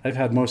 I've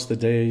had most of the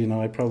day,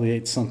 I probably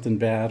ate something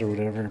bad or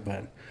whatever.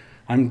 But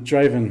I'm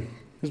driving,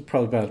 this is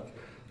probably about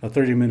a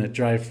 30-minute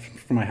drive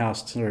from my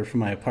house or from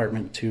my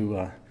apartment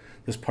to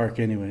this park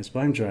anyways. But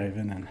I'm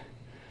driving, and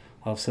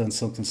all of a sudden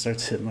something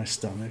starts hitting my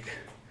stomach.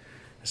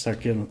 I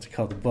start getting what they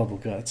call the bubble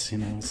guts,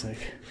 it's like...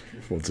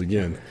 Once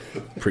again,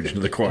 preaching to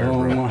the choir,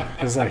 bro.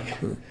 It's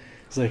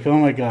like, oh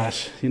my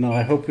gosh,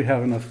 I hope we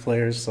have enough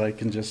players so I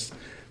can just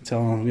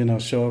tell them,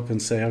 show up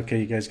and say, okay,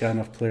 you guys got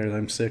enough players,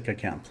 I'm sick, I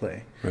can't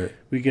play. Right.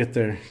 We get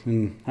there,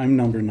 and I'm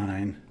number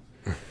 9.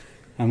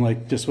 I'm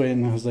like, just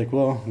waiting. I was like,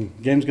 well,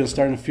 game's going to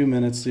start in a few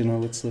minutes,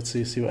 let's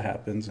see what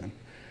happens. And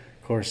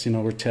of course,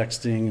 we're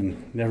texting,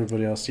 and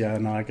everybody else,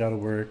 I got to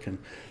work. And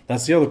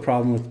that's the other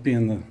problem with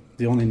being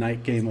the only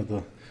night game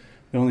the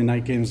only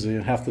night games.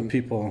 Half the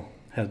people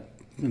had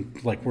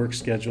like work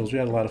schedules. We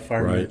had a lot of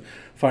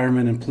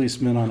firemen and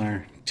policemen on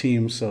our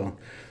team, so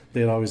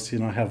they'd always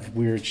have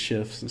weird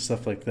shifts and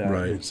stuff like that.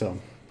 Right. And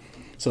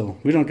so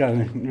we don't got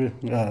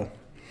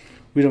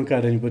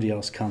anybody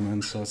else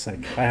coming, so it's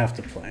like I have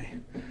to play,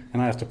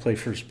 and I have to play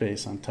first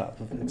base on top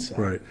of it. So.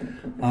 Right.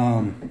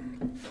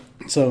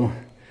 So,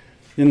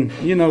 and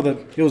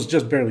that it was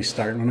just barely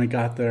starting when I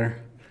got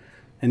there,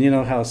 and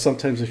how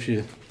sometimes if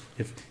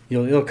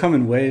it'll come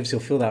in waves,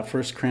 you'll feel that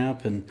first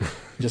cramp and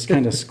just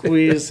kind of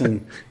squeeze,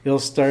 and it'll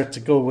start to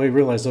go away.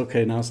 Realize,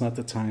 okay, now it's not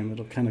the time.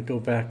 It'll kind of go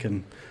back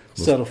and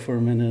settle for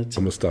a minute.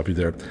 I'm gonna stop you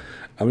there.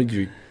 I'm gonna give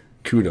you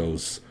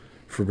kudos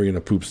for bringing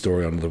a poop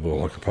story onto the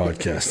Volunteer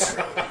podcast.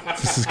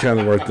 This is kind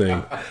of our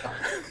thing.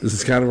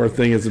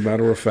 As a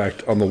matter of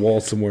fact, on the wall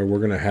somewhere, we're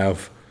going to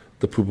have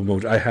the poop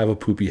emoji. I have a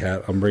poopy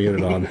hat. I'm bringing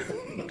it on.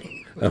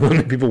 I'm going to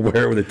make people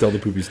wear it when they tell the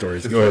poopy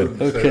stories. Go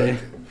ahead. Okay.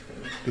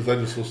 Because I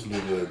just listened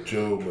to the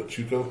Joe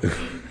Machuco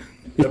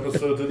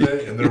episode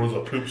today, and there was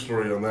a poop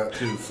story on that,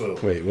 too. So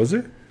wait, was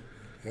there?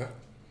 Yeah.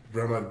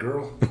 Brown-eyed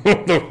girl.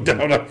 No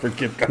doubt I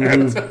forget that.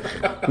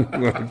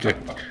 Okay.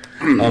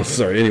 I'm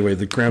sorry. Anyway,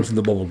 the cramps and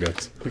the bubble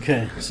guts.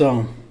 Okay,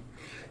 so,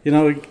 we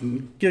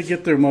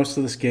get through most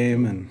of this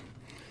game, and,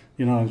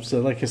 so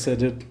like I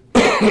said,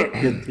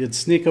 it'd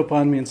sneak up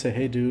on me and say,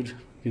 hey, dude,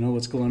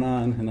 what's going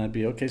on? And I'd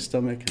be, okay,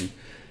 stomach,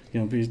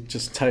 and, be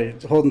just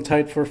tight, holding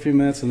tight for a few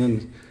minutes, and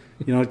then,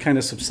 it'd kind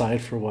of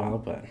subside for a while,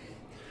 but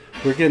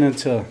we're getting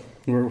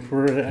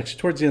we're actually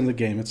towards the end of the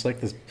game. It's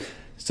like the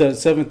So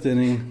seventh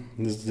inning,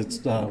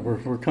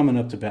 we're coming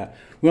up to bat.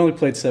 We only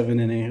played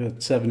 7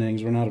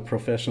 innings. We're not a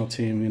professional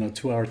team,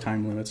 2-hour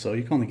time limit, so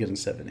you can only get in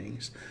 7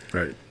 innings.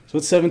 Right. So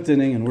it's 7th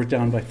inning, and we're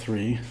down by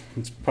 3.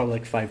 It's probably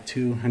like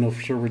 5-2. I know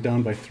for sure we're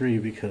down by 3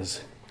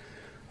 because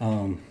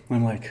I'm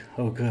like,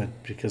 oh, good,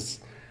 because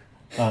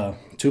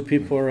 2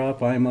 people are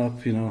up, I'm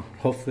up,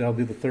 hopefully I'll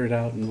be the third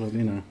out, and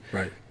we'll,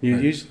 Right.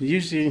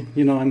 Usually,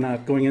 I'm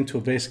not going into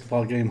a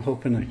basketball game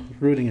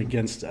rooting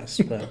against us,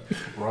 but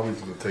Robbie's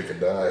going to take a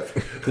dive.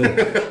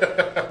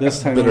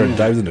 this time Better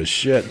dives into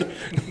shit.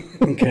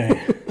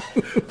 Okay.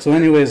 So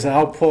anyways,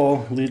 Al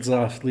Pole leads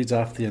off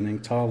the inning.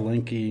 Tall,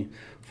 lanky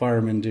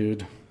fireman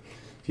dude.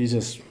 He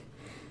just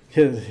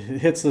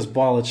hits this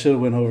ball. It should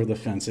have went over the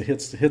fence. It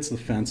hits the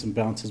fence and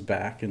bounces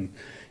back, and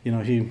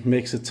he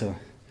makes it to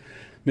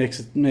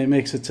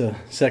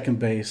second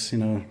base.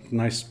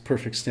 Nice,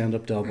 perfect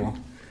stand-up double.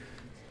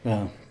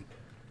 And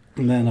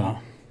then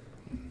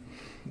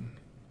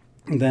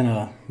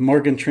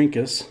Morgan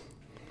Trinkus,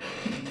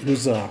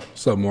 who's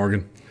What's up,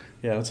 Morgan?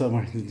 yeah, what's up,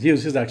 Morgan? He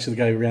was actually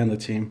the guy who ran the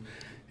team.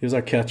 He was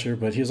our catcher,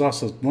 but he was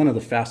also one of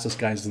the fastest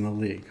guys in the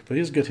league. But he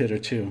was a good hitter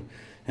too,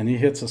 and he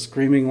hits a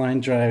screaming line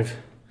drive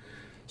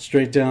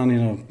straight down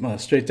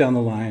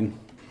the line.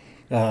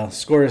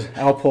 Scores.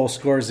 Alpole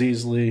scores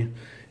easily,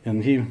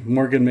 and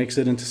Morgan makes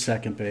it into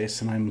second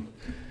base, and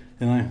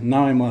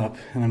now I'm up,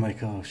 and I'm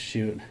like, oh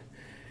shoot.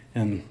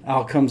 And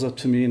Al comes up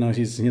to me,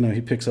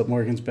 he picks up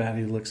Morgan's bat,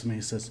 he looks at me,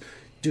 he says,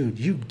 dude,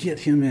 you get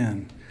him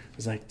in. I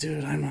was like,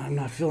 dude, I'm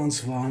not feeling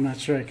so well. I'm not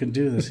sure I can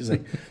do this. He's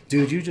like,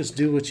 dude, you just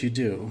do what you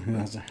do. And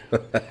I was like,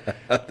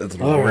 that's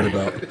what I'm worried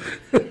about.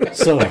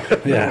 So,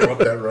 yeah. I wrote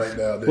that right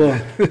now,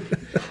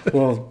 didn't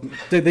Well,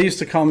 they used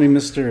to call me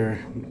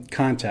Mr.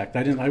 Contact.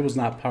 I was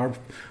not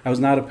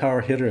a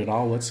power hitter at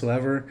all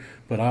whatsoever,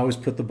 but I always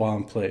put the ball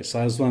in place.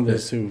 So I was one of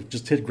those who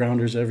just hit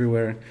grounders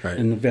everywhere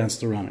and advanced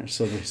the runners.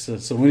 So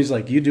when he's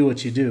like, you do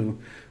what you do,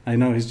 I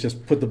know he's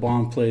just put the ball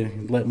in play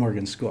and let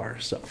Morgan score.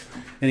 So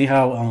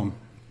anyhow,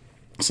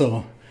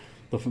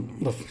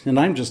 and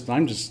I'm just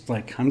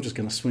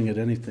gonna swing at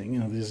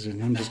anything.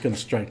 I'm just gonna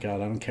strike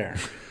out. I don't care.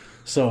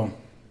 So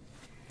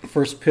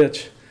first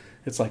pitch,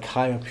 it's like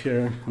high up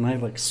here, and I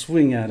like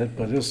swing at it,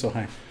 but it was so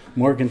high.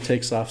 Morgan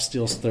takes off,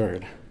 steals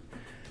third.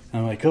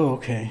 And I'm like, oh,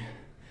 okay.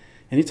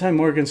 Anytime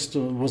Morgan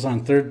was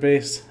on third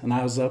base and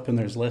I was up and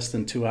there's less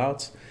than 2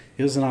 outs,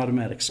 it was an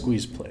automatic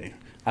squeeze play.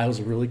 I was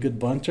a really good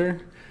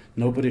bunter.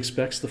 Nobody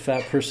expects the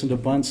fat person to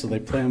bunt, so they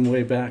play him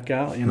way back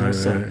out.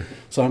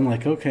 So I'm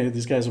like, okay,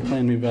 these guys are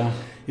playing me back.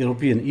 It'll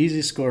be an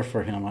easy score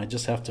for him. I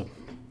just have to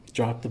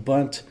drop the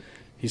bunt.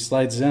 He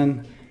slides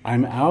in.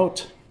 I'm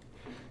out.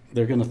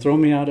 They're going to throw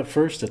me out at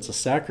first. It's a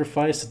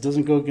sacrifice. It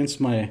doesn't go against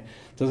my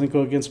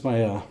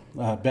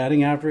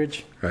batting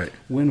average. Right.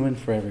 Win-win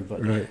for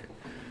everybody. Right.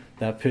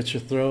 That pitcher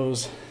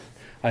throws.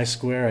 I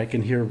square. I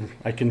can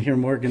hear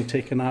Morgan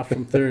taking off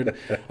from third.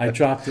 I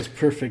drop this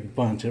perfect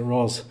bunt. It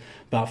rolls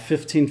about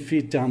 15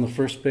 feet down the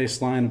first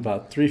base line,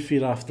 about 3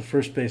 feet off the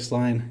first base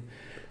line,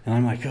 and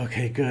I'm like,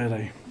 okay,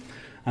 good.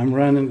 I'm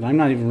running. I'm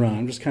not even running.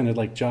 I'm just kind of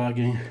like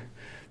jogging.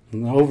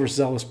 And the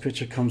overzealous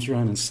pitcher comes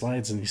running and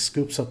slides, and he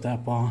scoops up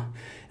that ball,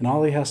 and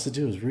all he has to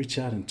do is reach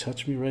out and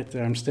touch me right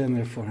there. I'm standing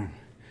there for him.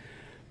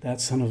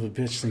 That son of a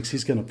bitch thinks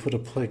he's going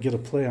to get a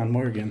play on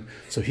Morgan,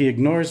 so he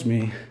ignores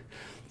me,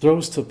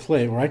 throws to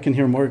plate where I can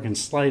hear Morgan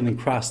sliding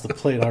across the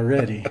plate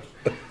already.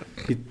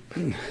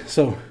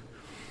 So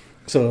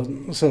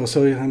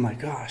I'm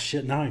like, oh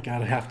shit! Now I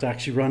have to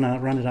actually run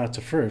it out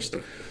to first.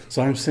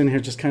 So I'm sitting here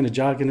just kind of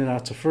jogging it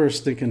out to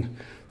first, thinking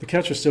the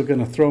catcher's still going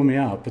to throw me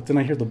out. But then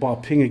I hear the ball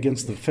ping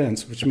against the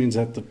fence, which means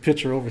that the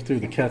pitcher overthrew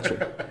the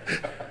catcher.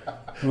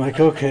 I'm like,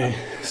 okay.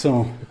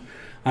 So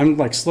I'm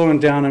like slowing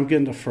down. I'm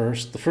getting to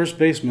first. The first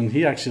baseman,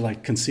 he actually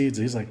like concedes.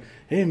 He's like,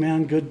 hey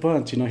man, good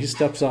bunt. He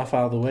steps off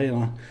out of the way.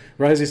 And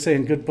Risey's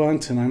saying good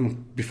bunt,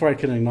 and before I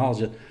can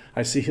acknowledge it,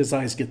 I see his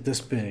eyes get this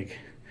big.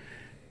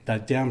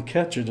 That damn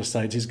catcher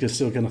decides he's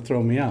still going to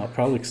throw me out,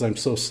 probably because I'm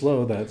so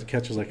slow that the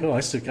catcher's like, oh,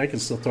 I can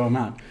still throw him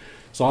out.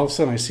 So all of a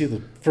sudden I see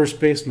the first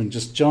baseman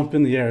just jump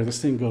in the air.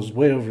 This thing goes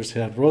way over his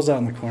head, rolls out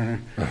in the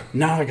corner.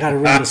 Now I got to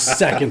run to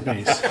second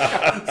base.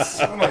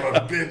 Son of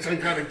a bitch, I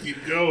got to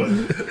keep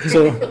going.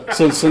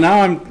 So now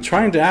I'm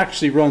trying to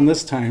actually run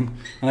this time,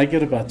 and I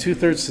get about 2/3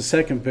 to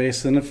second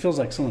base, and it feels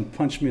like someone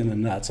punched me in the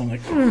nuts. I'm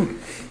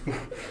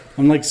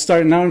like,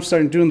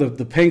 starting doing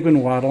the penguin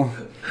waddle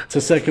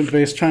to second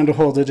base, trying to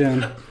hold it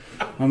in.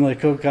 I'm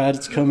like, oh God,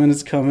 it's coming.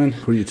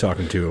 Who are you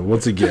talking to?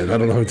 Once again, I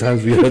don't know how many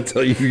times we got to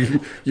tell you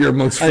you're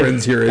amongst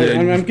friends here.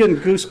 I'm getting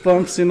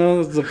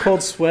goosebumps, the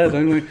cold sweat.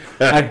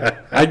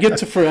 I get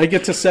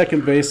to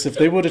second base. If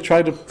they would have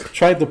tried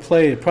the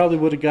play, it probably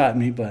would have got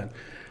me. But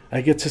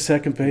I get to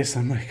second base.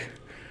 I'm like,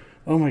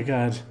 oh my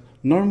God.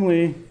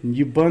 Normally,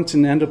 you bunt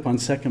and end up on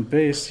second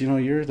base.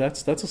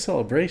 That's a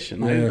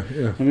celebration.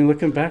 Yeah. I mean,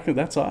 looking back,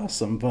 that's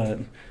awesome. But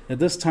at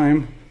this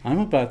time, I'm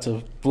about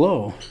to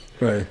blow.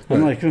 Right.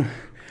 I'm like,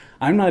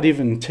 I'm not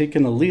even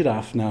taking the lead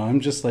off now. I'm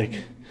just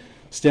like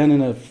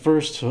standing at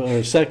first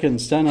or second,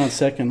 standing on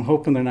second,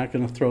 hoping they're not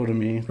going to throw to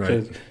me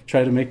to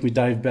try to make me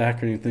dive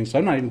back or anything. So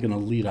I'm not even going to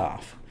lead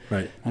off.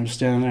 Right. I'm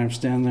standing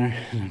there,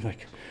 and I'm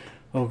like,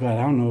 oh God,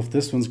 I don't know if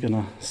this one's going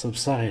to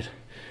subside.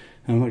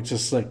 And I'm like,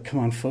 just like, come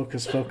on,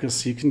 focus.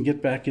 You can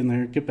get back in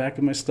there, get back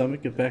in my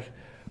stomach, get back.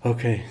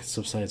 Okay, it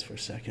subsides for a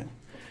second.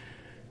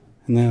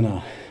 And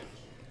then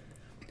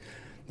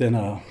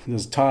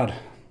there's Todd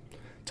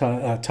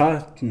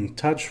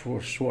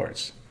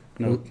Schwartz.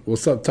 No,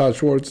 what's up, Todd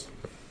Schwartz?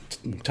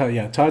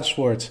 Todd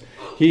Schwartz.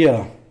 He,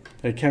 I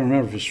can't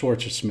remember if it's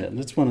Schwartz or Schmidt.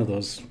 It's one of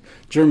those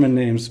German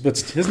names, but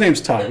his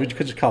name's Todd. We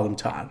could just call him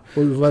Todd.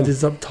 What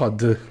is up,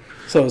 Todd?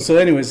 So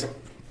anyways,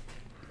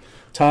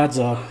 Todd's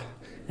up,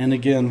 and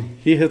again,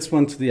 he hits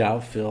one to the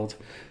outfield.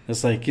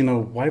 It's like,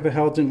 why the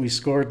hell didn't we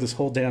score this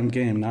whole damn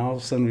game? Now all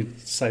of a sudden we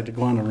decide to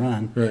go on a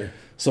run. Right.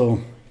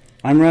 So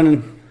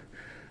I'm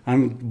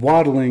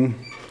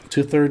waddling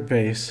to third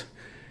base,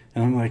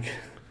 and I'm like,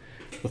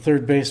 the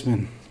third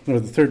baseman, or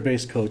the third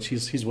base coach,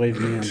 he's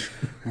waving me in.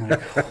 I'm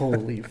like,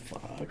 holy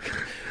fuck.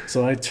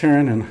 So I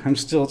turn, and I'm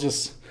still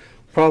just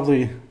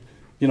probably,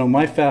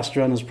 my fast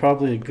run is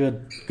probably a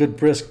good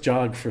brisk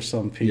jog for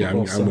some people. Yeah,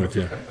 I'm with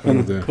you.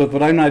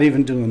 But I'm not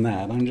even doing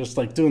that. I'm just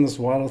like doing this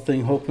waddle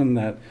thing, hoping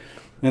that.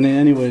 And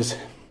anyways,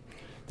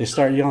 they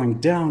start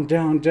yelling, down,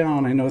 down,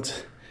 down. I know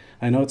it's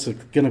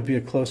going to be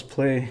a close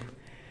play,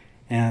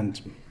 and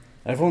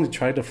I've only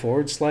tried to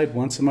forward slide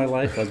once in my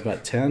life. I was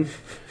about 10,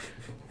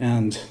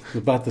 and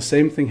about the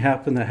same thing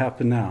happened that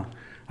happened now.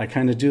 I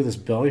kind of do this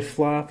belly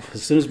flop.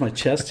 As soon as my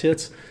chest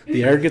hits,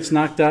 the air gets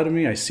knocked out of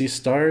me. I see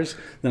stars.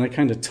 Then I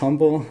kind of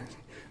tumble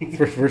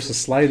versus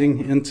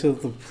sliding into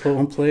the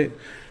home plate.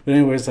 But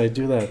anyways, I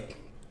do that.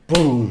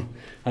 Boom.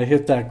 I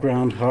hit that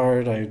ground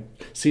hard. I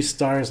see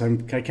stars. I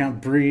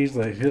can't breathe.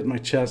 I hit my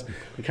chest.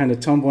 I kind of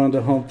tumble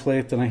into home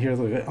plate. Then I hear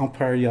the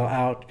umpire yell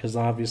out because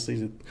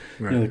obviously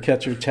the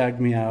catcher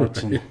tagged me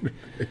out. And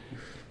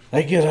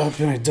I get up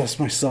and I dust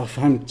myself.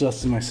 I'm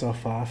dusting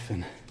myself off,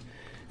 and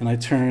I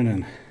turn,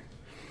 and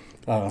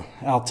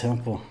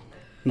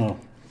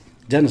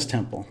Dennis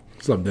Temple.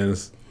 What's up,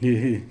 Dennis?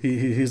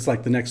 He's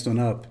like the next one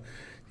up.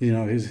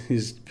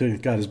 He's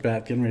got his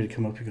bat getting ready to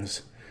come up. He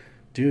goes,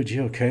 "Dude,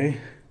 you okay?"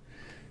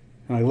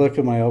 And I look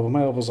at my elbow.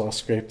 My elbow's all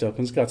scraped up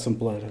and it's got some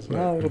blood. I was like,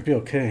 "Oh, it'll be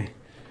okay."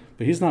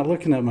 But he's not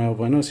looking at my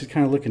elbow. I notice he's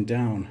kind of looking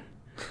down.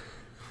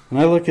 And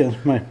I look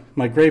at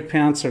my gray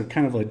pants are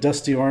kind of like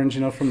dusty orange,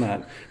 from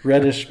that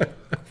reddish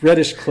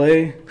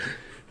clay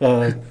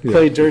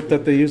dirt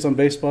that they use on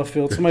baseball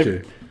fields. So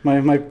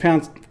my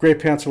gray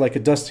pants are like a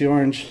dusty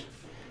orange,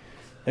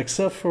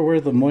 except for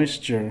where the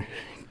moisture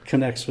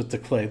connects with the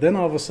clay. Then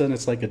all of a sudden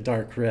it's like a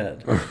dark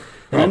red.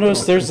 And I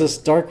notice there's this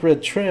dark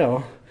red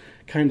trail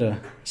kind of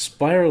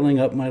spiraling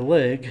up my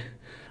leg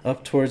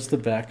up towards the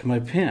back of my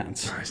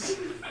pants. Nice.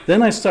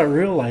 Then I start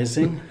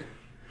realizing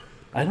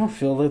I don't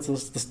feel that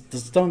the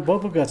stone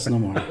bubble guts no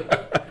more.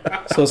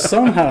 So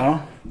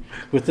somehow,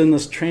 within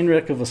this train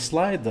wreck of a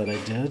slide that I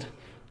did,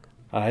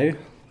 I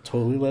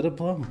totally let it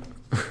blow.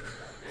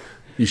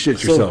 You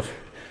shit yourself.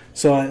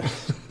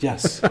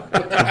 Yes. A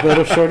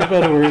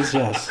better words,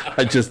 yes.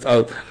 I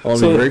want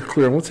to be very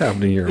clear on what's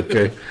happening here,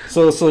 okay?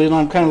 So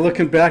I'm kind of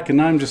looking back,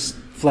 and I'm just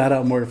flat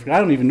out mortified. I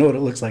don't even know what it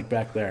looks like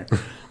back there.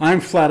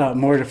 I'm flat out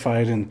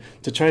mortified, and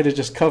to try to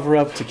just cover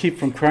up, to keep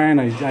from crying,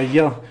 I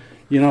yell.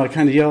 I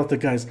kind of yell at the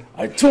guys,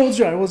 "I told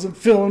you I wasn't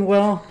feeling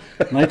well."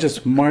 And I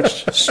just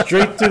marched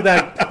straight through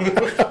that.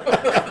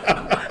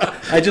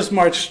 I just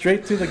marched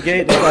straight through the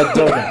gate of that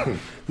dugout.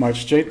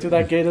 Marched straight through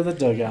that gate of the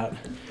dugout,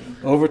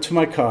 over to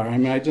my car. I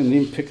didn't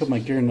even pick up my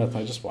gear or nothing.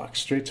 I just walked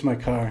straight to my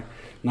car.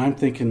 And I'm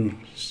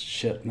thinking,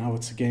 shit, now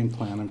what's the game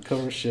plan? I'm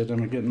covered shit. I'm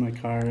going to get in my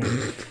car.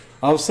 And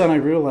all of a sudden I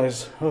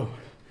realize,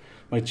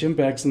 my gym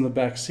bag's in the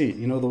back seat.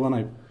 The one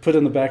I put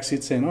in the back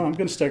seat saying, I'm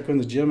going to start going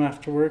to the gym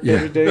after work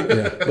every day.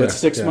 But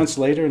 6 months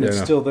later and it's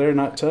still there,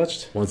 not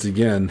touched. Once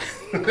again,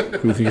 who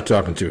do you think you're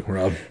talking to,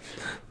 Rob?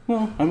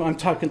 Well, I'm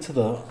talking to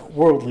the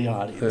worldly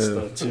audience,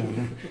 though,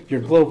 too. Your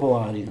global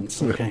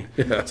audience, okay.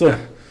 Yeah.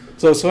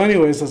 So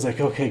anyways, I was like,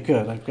 okay,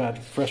 good. I've got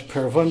a fresh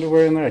pair of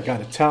underwear in there. I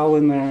got a towel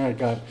in there. I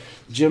got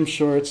gym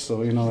shorts.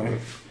 So, I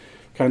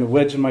kind of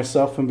wedging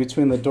myself in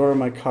between the door of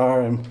my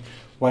car. I'm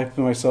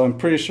wiping myself. I'm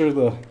pretty sure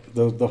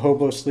the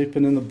hobo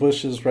sleeping in the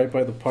bushes right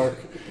by the park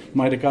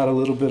might have got a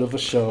little bit of a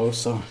show.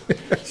 So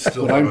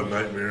still having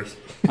nightmares.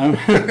 I'm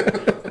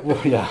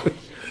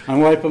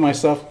wiping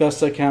myself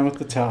best I can with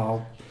the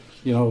towel.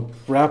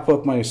 Wrap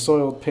up my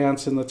soiled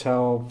pants in the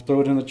towel, throw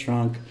it in the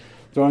trunk,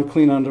 throw on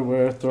clean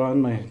underwear, throw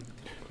on my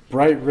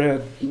bright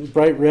red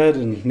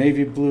and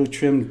navy blue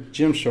trimmed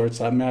gym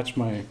shorts. I match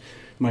my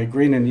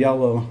green and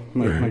yellow,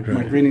 my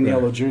green and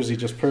yellow jersey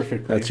just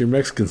perfectly. That's your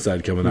Mexican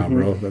side coming out,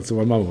 bro. That's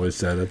what my mom always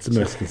said. That's the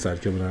Mexican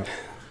side coming out.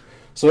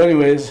 So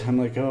anyways, I'm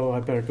like, I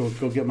better go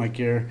get my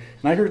gear.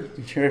 And I heard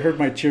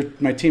my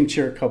team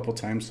cheer a couple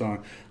times, so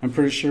I'm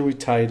pretty sure we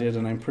tied it,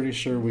 and I'm pretty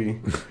sure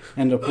we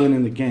end up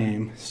winning the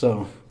game.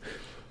 So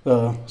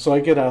I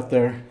get out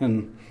there,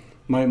 and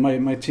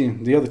my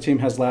team, the other team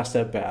has last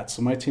at bat,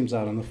 so my team's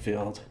out on the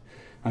field.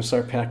 I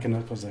start packing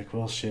up. I was like,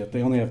 well, shit,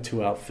 they only have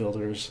 2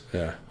 outfielders.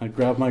 Yeah. I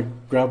grab my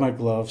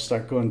gloves,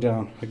 start going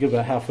down. I get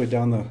about halfway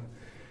down the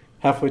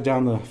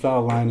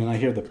foul line, and I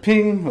hear the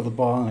ping of the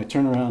ball, and I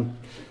turn around.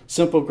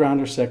 Simple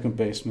grounder, second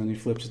baseman. He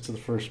flips it to the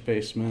first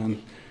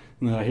baseman.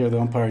 And then I hear the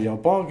umpire yell,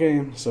 ball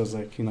game. So I was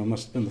like,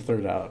 must have been the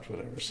 3rd out,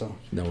 whatever. So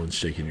No one's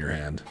shaking your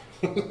hand.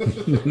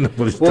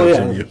 Nobody's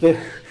touching you.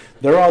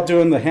 They're all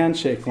doing the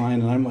handshake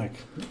line, and I'm like,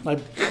 I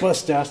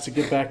bust ass to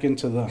get back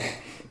into the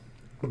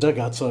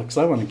dugout, because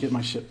I want to get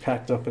my shit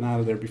packed up and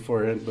out of there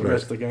before the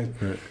rest of the guys.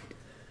 Right.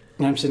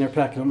 And I'm sitting there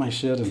packing up my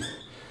shit, and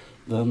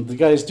the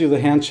guys do the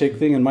handshake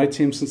thing. And my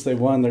team, since they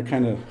won, they're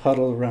kind of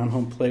huddled around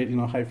home plate,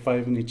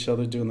 high-fiving each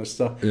other, doing their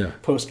stuff. Yeah.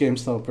 Post-game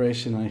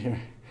celebration, I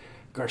hear,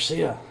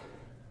 Garcia.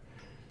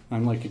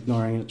 I'm like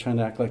ignoring it, trying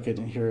to act like I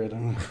didn't hear it.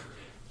 I'm like,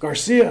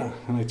 Garcia!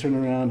 And I turn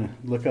around and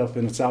look up,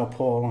 and it's Al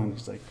Paul, and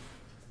he's like,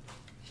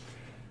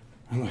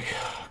 I'm like,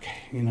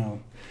 okay,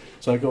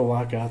 So I go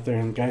walk out there,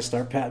 and guys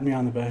start patting me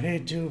on the back. Hey,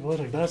 dude,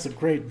 that's a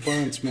great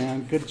bunch,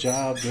 man. Good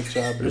job.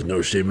 There's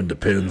no shame in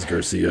depends,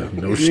 Garcia.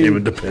 No shame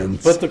in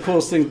depends. But the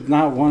coolest thing,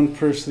 not one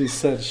person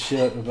said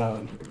shit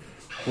about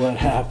what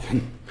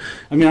happened.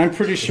 I mean, I'm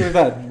pretty sure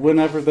that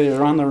whenever they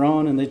are on their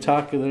own and they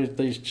talk,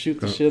 they shoot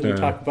the shit and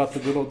talk about the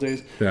good old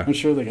days. Yeah. I'm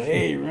sure they go,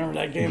 hey, remember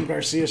that game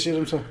Garcia shit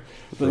himself?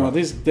 But no,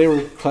 they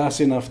were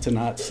classy enough to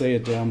not say a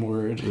damn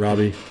word.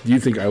 Robbie, do you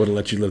think I would have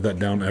let you live that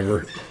down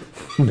ever?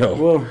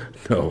 No.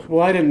 No.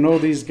 Well, I didn't know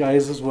these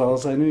guys as well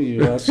as I knew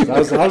you. I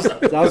was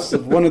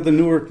one of the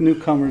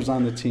newcomers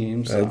on the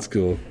team. So. That's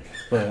cool.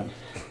 But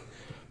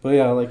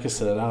yeah, like I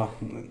said,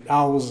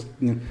 Al was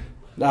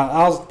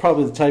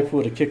probably the type who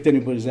would have kicked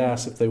anybody's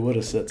ass if they would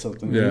have said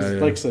something. Yeah,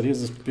 Like I said,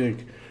 he's this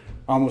big,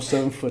 almost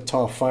 7-foot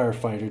tall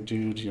firefighter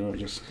dude.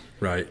 Just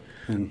right.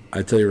 And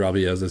I tell you,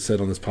 Robbie, as I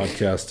said on this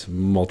podcast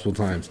multiple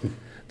times,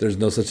 there's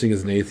no such thing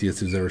as an atheist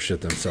who's ever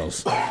shit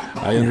themselves.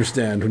 I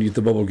understand when you get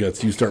the bubble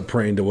guts, you start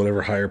praying to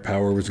whatever higher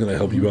power was going to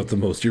help you out the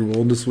most. You're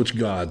willing to switch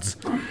gods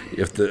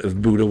if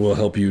Buddha will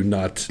help you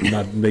not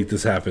make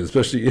this happen,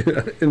 especially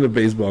in a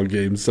baseball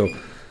game. So,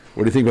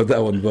 what do you think about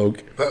that one, Vogue?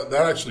 That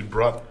actually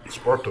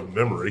sparked a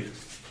memory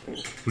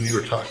when you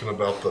were talking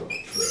about the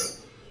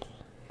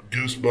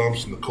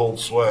goosebumps and the cold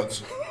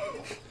sweats.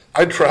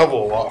 I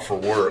travel a lot for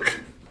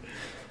work,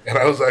 and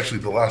I was actually,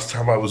 the last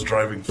time I was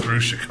driving through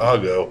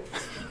Chicago,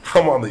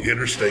 I'm on the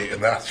interstate,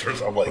 and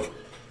I'm like,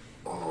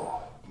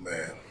 oh,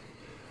 man.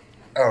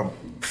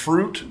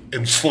 Fruit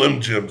and Slim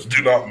Jims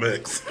do not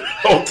mix.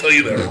 I'll tell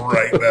you that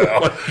right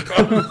now.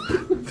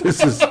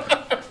 This is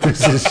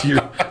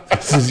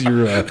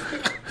your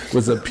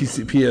what's that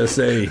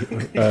PSA?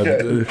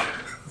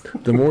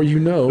 The more you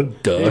know,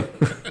 duh.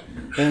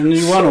 And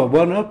you want to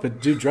one up and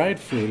do dried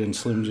fruit and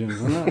Slim Jim.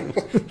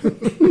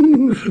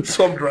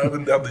 So I'm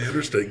driving down the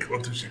interstate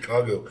going through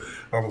Chicago.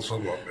 All of a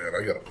sudden, I'm like, man,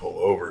 I got to pull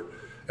over.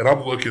 And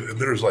I'm looking, and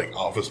there's like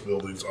office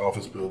buildings.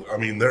 I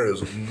mean, there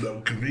is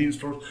no convenience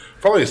stores.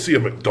 Finally, I see a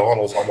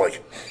McDonald's. I'm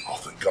like, oh,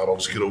 thank God, I'll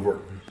just get over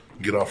and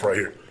get off right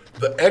here.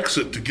 The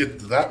exit to get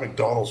to that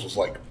McDonald's was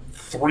like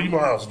 3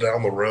 miles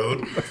down the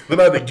road. Then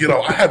I had to get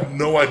off. I had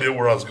no idea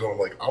where I was going. I'm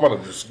like, I'm going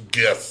to just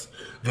guess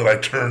that I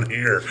turn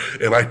here.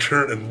 And I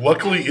turned, and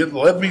luckily it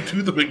led me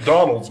to the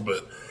McDonald's,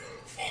 but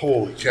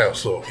holy cow.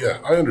 So, yeah,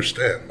 I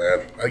understand,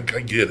 man. I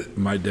get it.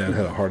 My dad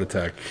had a heart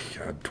attack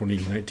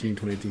 2019,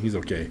 2018. He's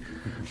okay.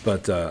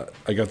 But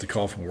I got the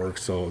call from work,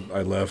 so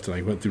I left, and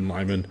I went through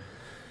Lyman.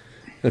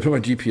 I put my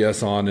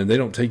GPS on, and they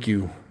don't take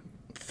you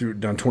through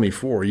down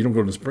 24. You don't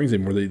go to the Springs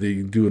anymore. They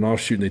do an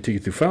offshoot, and they take you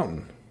through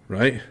Fountain,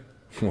 right?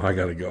 Well, I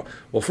got to go.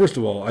 Well, first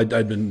of all, I'd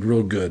been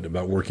real good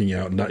about working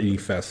out and not eating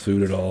fast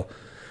food at all.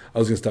 I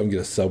was going to stop and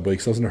get a Subway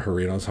because I was in a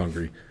hurry, and I was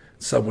hungry.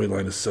 Subway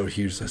line is so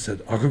huge. So I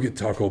said, I'll go get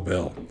Taco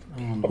Bell,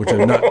 which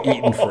I've not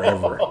eaten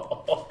forever.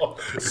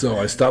 So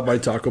I stopped by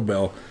Taco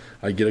Bell.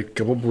 I get a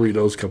couple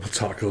burritos, couple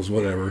tacos,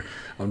 whatever.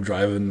 I'm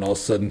driving, and all of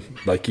a sudden,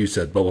 like you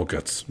said, bubble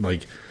guts.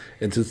 Like,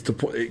 and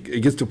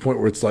it gets to a point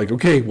where it's like,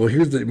 okay, well,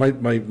 here's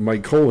my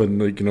colon,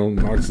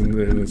 knocks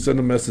and send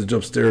a message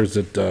upstairs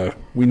that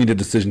we need a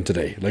decision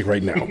today, like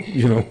right now,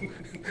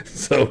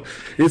 So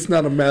it's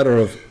not a matter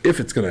of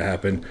if it's going to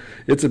happen.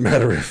 It's a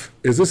matter of,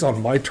 is this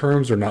on my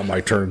terms or not my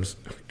terms?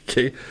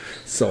 Okay,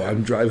 so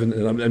I'm driving,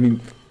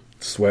 and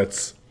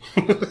sweats,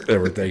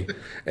 everything,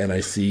 and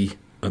I see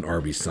an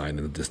Arby's sign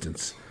in the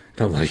distance.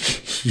 And I'm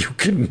like, you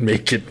can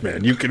make it,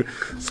 man. You can.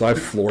 So I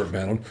floor it,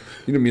 man.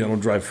 I don't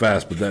drive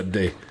fast, but that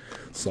day.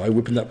 So I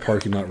whip in that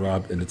parking lot,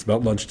 Rob, and it's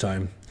about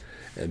lunchtime.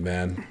 And,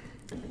 man,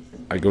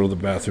 I go to the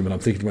bathroom, and I'm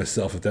thinking to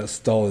myself, if that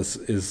stall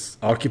is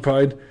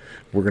occupied,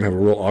 we're going to have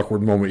a real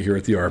awkward moment here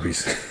at the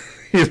Arby's.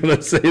 You know what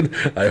I'm saying?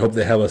 I hope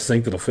they have a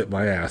sink that'll fit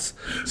my ass.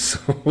 So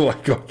I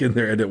go in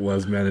there, and it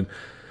was, man. And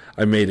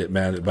I made it,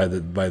 man, by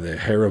the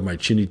hair of my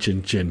chinny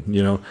chin,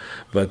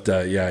 But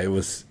yeah, it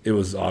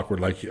was awkward.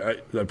 Like I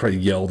probably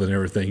yelled and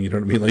everything. You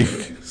know what I mean? Like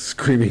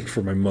screaming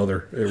for my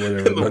mother or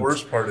whatever. And the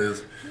worst part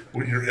is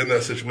when you're in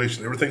that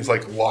situation, everything's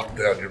like locked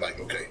down. You're like,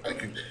 okay, I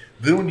can.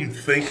 Then when you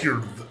think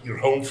you're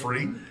home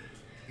free,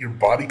 your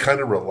body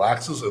kind of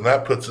relaxes, and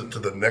that puts it to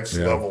the next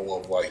level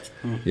of like,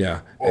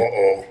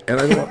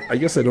 And I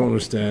guess I don't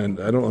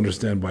understand. I don't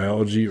understand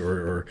biology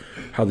or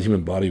how the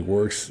human body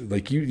works.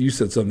 Like you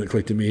said something that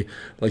clicked to me.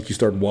 Like you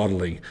start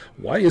waddling.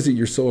 Why is it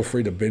you're so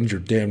afraid to bend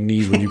your damn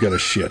knees when you got a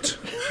shit?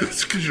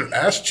 It's because your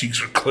ass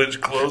cheeks are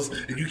clenched closed,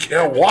 and you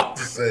can't walk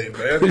the same,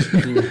 man.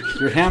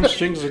 Your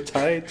hamstrings are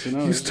tight.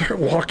 You start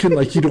walking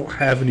like you don't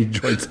have any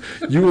joints.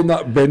 You will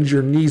not bend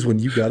your knees when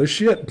you got a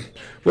shit.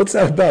 What's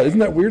that about? Isn't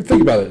that weird?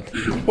 Think about it.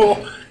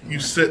 Well, you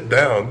sit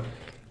down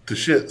to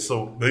shit,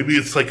 so maybe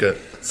it's like a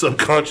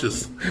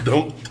subconscious.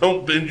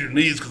 Don't bend your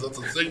knees because that's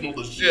a signal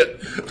to shit.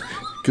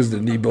 Because the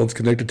knee bone's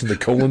connected to the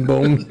colon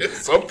bone.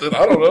 It's something,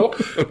 I don't know.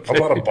 I'm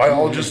not a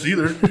biologist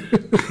either.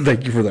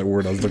 Thank you for that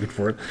word. I was looking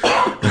for it.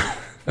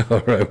 All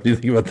right, what do you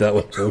think about that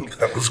one, folks?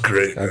 That was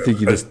great. I think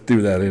you just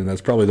threw that in.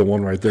 That's probably the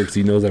one right there because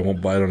he knows I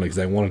won't bite on it because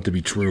I want it to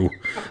be true.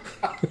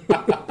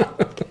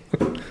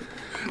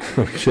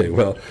 Okay,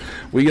 well,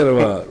 we got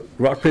to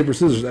rock, paper,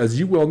 scissors, as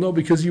you well know,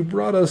 because you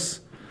brought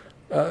us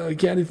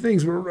candy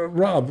things.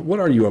 Rob, what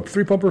are you up?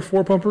 3-pumper,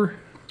 4-pumper?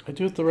 I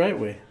do it the right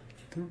way.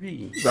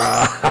 3.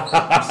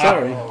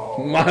 Sorry.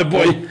 My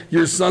boy,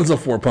 your son's a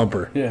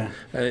 4-pumper. Yeah.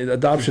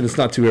 Adoption is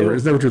not too ever.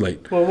 It's never too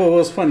late. Well, it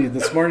was funny.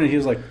 This morning he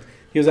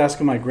was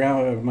asking my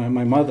grandma,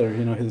 my mother,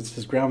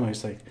 his grandma.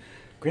 He's like,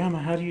 "Grandma,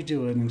 how do you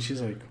do it?" And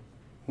she's like,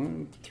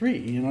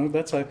 3.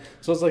 That's how.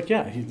 So it's like,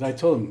 yeah. I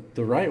told him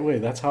the right way.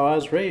 That's how I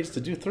was raised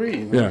to do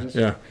 3.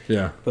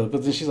 Yeah. But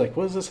then she's like,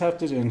 "What does this have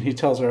to do?" And he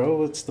tells her,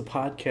 "Oh, it's the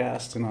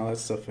podcast and all that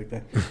stuff like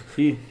that."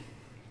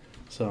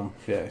 So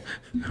yeah.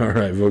 All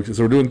right, folks.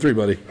 So we're doing 3,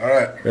 buddy. All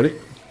right. Ready?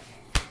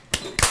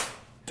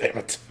 Damn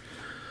it.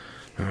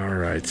 All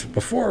right.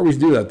 Before we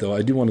do that, though,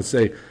 I do want to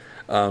say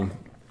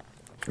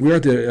we're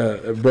at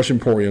the Brush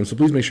Emporium, so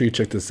please make sure you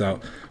check this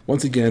out.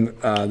 Once again,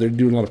 they're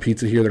doing a lot of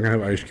pizza here. They're going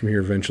to have ice cream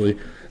here eventually.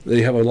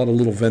 They have a lot of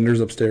little vendors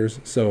upstairs,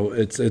 so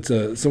it's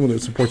someone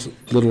that supports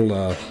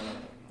little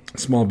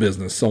small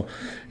business. So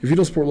if you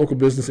don't support local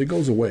business, it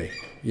goes away.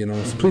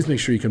 So please make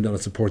sure you come down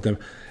and support them.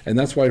 And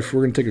that's why if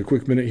we're going to take a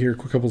quick minute here, a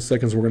quick couple of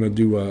seconds, we're going to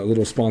do a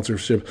little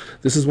sponsorship.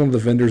 This is one of the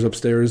vendors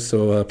upstairs,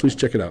 so please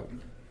check it out.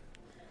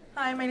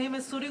 Hi, my name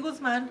is Suri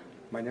Guzman.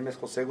 My name is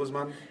Jose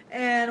Guzman.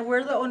 And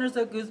we're the owners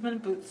of Guzman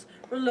Boots.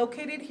 We're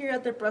located here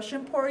at the Brush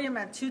Emporium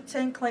at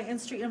 210 Clayton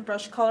Street in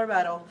Brush,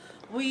 Colorado.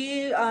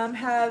 We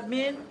have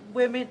men,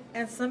 women,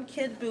 and some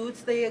kid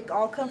boots. They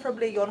all come from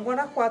León,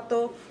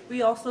 Guanajuato.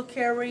 We also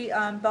carry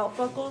belt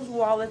buckles,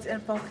 wallets,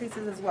 and phone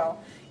cases as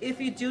well.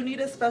 If you do need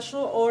a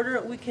special order,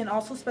 we can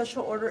also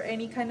special order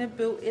any kind of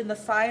boot in the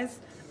size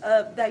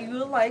that you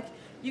would like.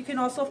 You can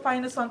also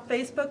find us on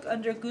Facebook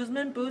under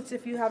Guzman Boots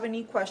if you have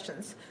any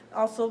questions.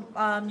 Also,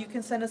 you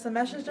can send us a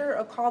messenger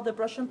or call the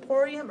Brush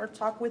Emporium or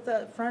talk with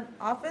the front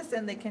office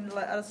and they can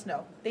let us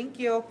know. Thank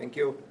you. Thank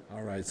you.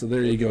 All right, so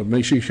there you go.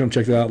 Make sure you come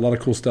check that out. A lot of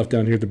cool stuff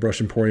down here at the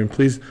Brush Emporium.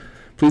 Please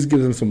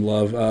give them some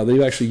love.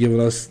 They've actually given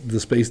us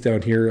the space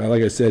down here.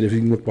 Like I said, if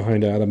you can look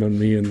behind Adam and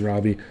me and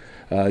Robbie,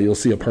 you'll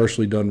see a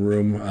partially done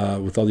room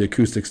with all the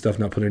acoustic stuff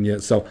not put in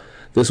yet. So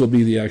this will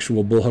be the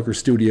actual Bill Hooker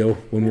studio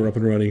when we're up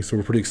and running. So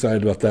we're pretty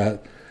excited about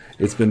that.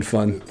 It's been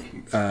fun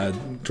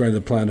trying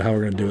to plan how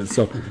we're going to do it.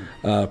 So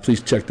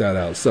please check that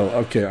out. So,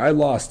 okay, I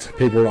lost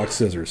paper, rock,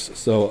 scissors.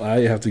 So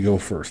I have to go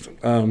first.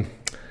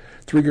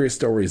 3 great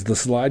stories. The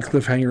slide,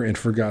 cliffhanger, and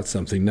forgot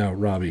something. Now,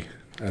 Robbie,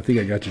 I think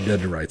I got you dead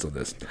to rights on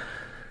this.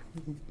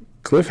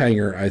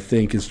 Cliffhanger, I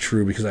think, is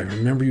true because I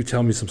remember you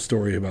telling me some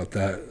story about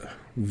that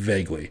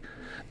vaguely.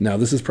 Now,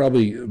 this is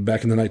probably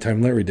back in the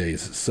Nighttime Larry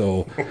days,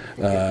 so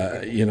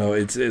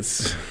it's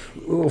a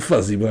little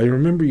fuzzy. But I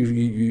remember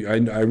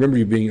I remember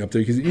you being up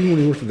there because even when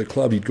you worked at the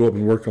club, you'd go up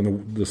and work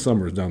on the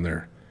summers down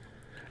there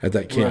at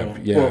that camp.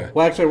 Right. Yeah.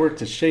 Well, actually, I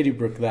worked at Shady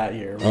Brook that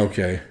year. Right?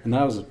 Okay. And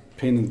that was a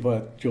pain in the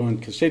butt going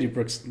because Shady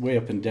Brook's way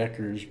up in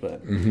Deckers,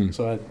 but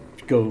so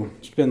I'd go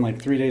spend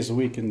like 3 days a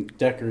week in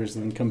Deckers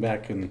and then come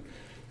back and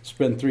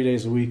spend 3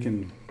 days a week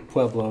in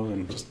Pueblo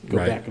and just go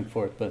back and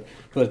forth. But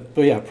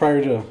yeah,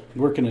 prior to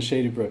working at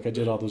Shady Brook, I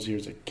did all those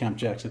years at Camp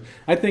Jackson.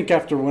 I think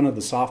after one of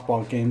the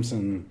softball games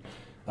in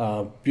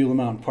Beulah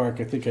Mountain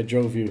Park, I think I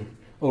drove you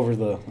over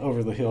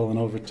the hill and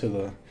over to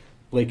the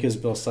Lake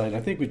Isabel side. I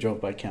think we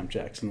drove by Camp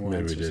Jackson once.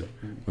 Maybe we did.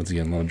 Once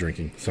again, a lot of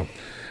drinking. So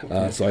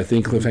I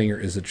think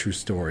cliffhanger is a true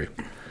story.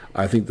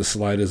 I think the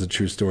slide is a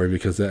true story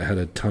because that had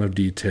a ton of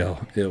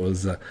detail. It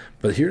was,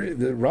 but here,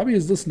 Robbie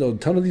has listened to a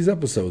ton of these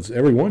episodes.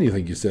 Every one, you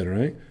think you said,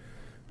 right?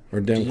 Or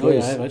damn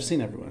close. Yeah, I've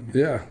seen everyone.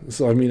 Yeah.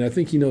 So I mean, I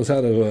think he knows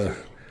how to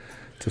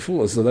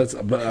fool us. So that's.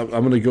 But I'm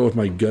going to go with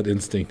my gut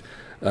instinct,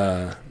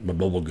 my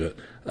bubble gut.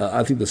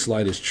 I think the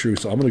slide is true.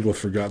 So I'm going to go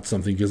forgot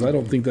something because I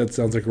don't think that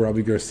sounds like a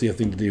Robbie Garcia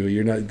thing to do.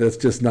 You're not. That's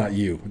just not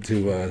you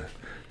to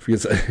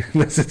forget.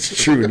 Unless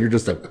it's true and you're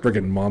just a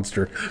freaking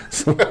monster.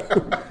 So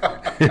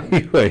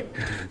anyway,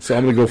 so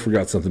I'm going to go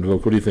forgot something.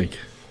 Vogue. What do you think?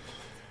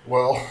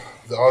 Well,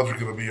 the odds are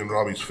going to be in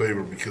Robbie's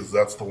favor because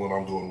that's the one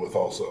I'm going with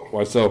also.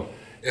 Why so?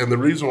 And the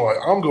reason why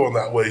I'm going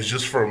that way is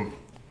just from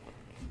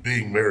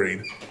being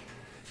married.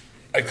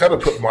 I kind of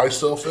put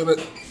myself into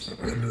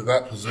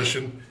that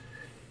position,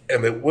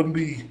 and it wouldn't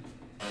be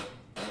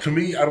to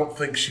me, I don't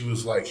think she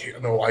was like,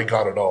 no, I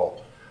got it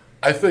all.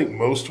 I think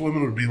most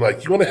women would be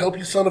like, you want to help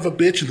you son of a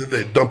bitch? And then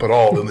they dump it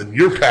all, and then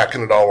you're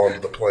packing it all onto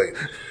the plane.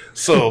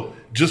 So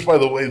just by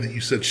the way that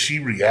you said she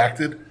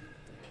reacted,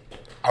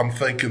 I'm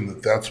thinking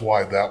that that's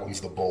why that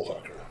one's the bull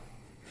hugger.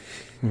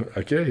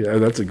 Okay, yeah,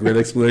 that's a great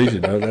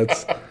explanation.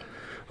 That's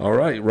all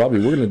right, Robbie.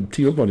 We're going to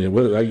tee up on you.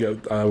 We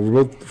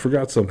both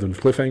forgot something.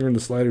 Cliffhanger in the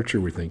slider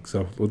true, we think.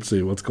 So let's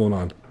see what's going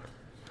on.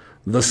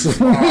 I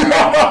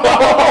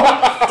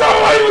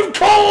even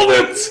called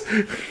it.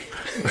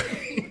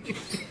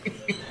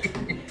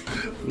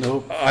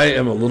 Nope. I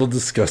am a little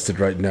disgusted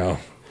right now.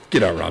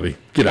 Get out, Robbie.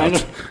 Get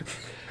out.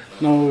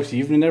 No,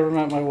 you've never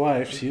met my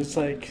wife. She's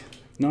like,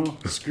 no,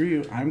 screw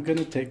you. I'm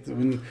gonna take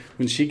when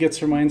she gets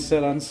her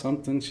mindset on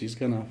something, she's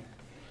gonna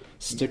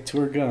stick to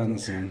her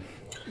guns. And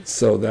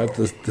so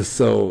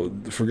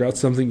forgot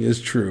something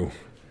is true.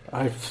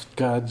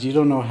 God, you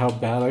don't know how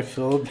bad I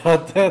feel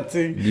about that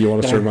thing. Do you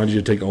want us to remind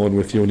you to take Owen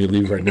with you when you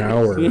leave right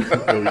now, or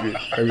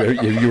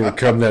have you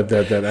overcome that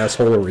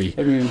assholery?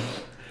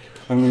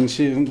 I mean,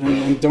 she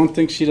and don't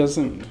think she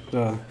doesn't.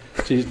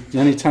 She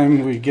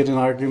anytime we get in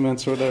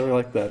arguments or whatever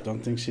like that,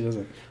 don't think she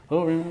doesn't.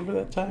 Oh, remember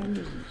that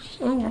time?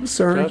 Oh, I'm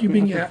sorry.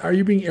 Are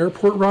you being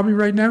airport Robbie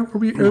right now? Are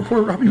we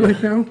airport Robbie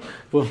right now?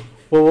 Well,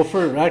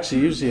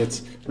 usually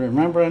it's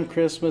remember on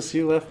Christmas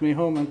you left me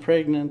home and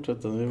pregnant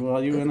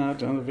while you went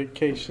out on a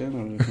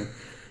vacation.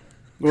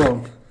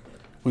 Well,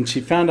 when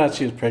she found out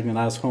she was pregnant,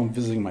 I was home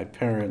visiting my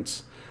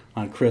parents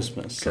on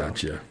Christmas. So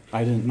gotcha.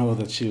 I didn't know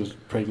that she was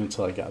pregnant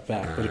until I got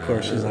back. But of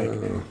course, she's like,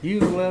 "You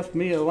left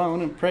me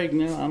alone and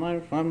pregnant on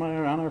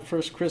our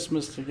first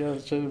Christmas together."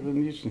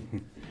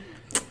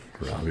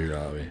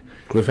 Robbie.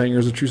 Cliffhanger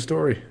is a true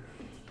story.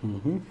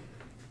 Mm-hmm.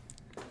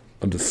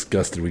 I'm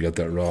disgusted we got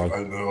that wrong.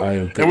 I know.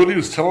 And when he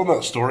was telling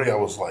that story, I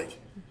was like,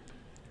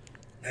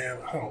 man,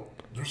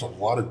 there's a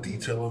lot of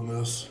detail in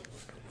this.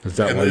 Is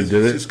that why you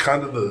did it? It's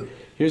kind of the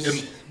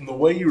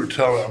way you were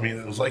telling. I mean,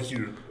 it was like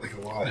you like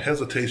a lot of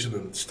hesitation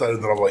and study.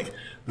 And then I'm like,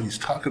 when he's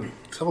telling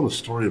a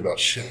story about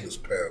shit in his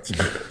pants,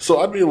 so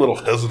I'd be a little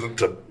hesitant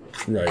to,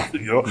 right?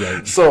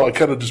 Right. So I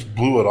kind of just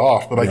blew it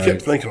off. But I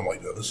kept thinking, I'm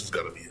like, no, this has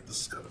got to be it.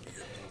 This has got to be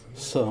it.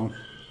 So,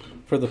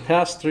 for the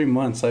past 3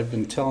 months, I've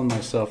been telling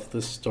myself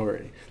this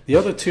story. The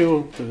other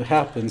two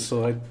happened,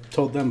 so I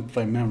told them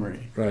by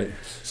memory. Right.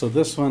 So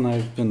this one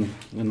I've been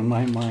in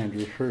my mind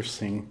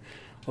rehearsing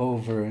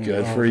over and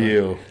Good over. for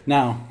you.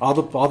 Now all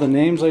the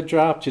names I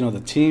dropped,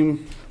 the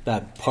team,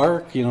 that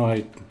park,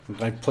 I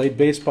played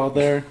baseball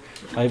there.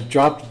 I've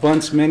dropped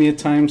bunts many a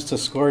times to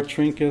score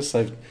trinkets.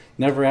 I've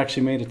never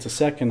actually made it to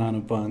second on a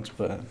bunt,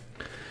 but.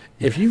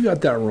 If you got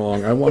that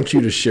wrong, I want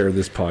you to share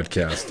this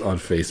podcast on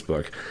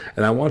Facebook.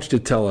 And I want you to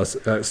tell us,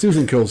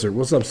 Susan Koser,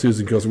 what's up,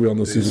 Susan Koser? We all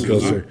know Susan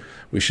Koser.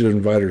 We should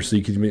invite her so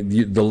you can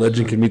meet, the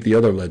legend can meet the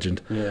other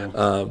legend. Yeah.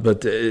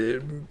 But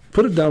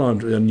put it down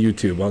on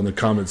YouTube, on the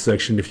comment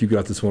section, if you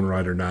got this one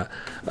right or not.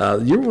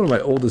 You're one of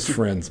my oldest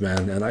friends,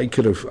 man. And I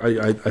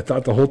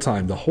thought the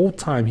whole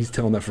time he's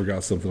telling that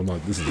forgot something. I'm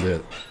like, this is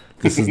it.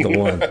 This is the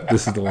one.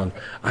 This is the one.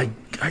 I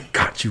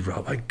got you,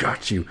 Rob. I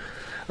got you.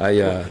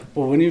 Well,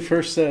 when you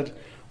first said,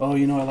 oh,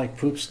 I like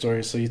poop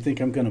stories, so you think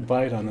I'm going to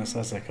bite on this? I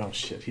was like, oh,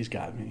 shit, he's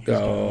got me.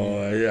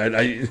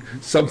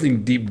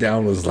 Something deep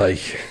down was like,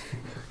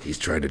 he's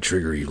trying to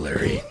trigger you,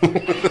 Larry.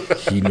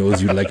 He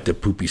knows you like the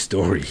poopy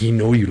story. He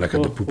know you like the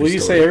poopy story. Well, you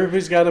say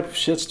everybody's got a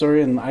shit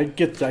story, and I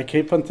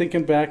keep on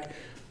thinking back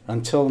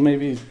until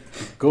maybe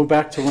go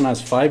back to when I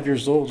was 5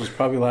 years old was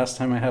probably the last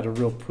time I had a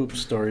real poop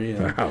story.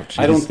 And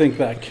I don't think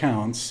that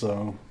counts,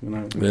 so.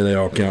 Yeah, they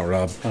all count,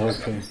 Rob.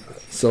 Okay.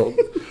 So...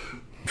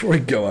 Before we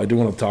go, I do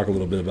want to talk a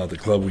little bit about the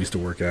club we used to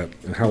work at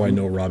and how I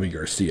know Robbie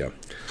Garcia.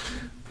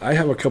 I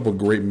have a couple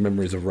great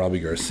memories of Robbie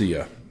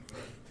Garcia.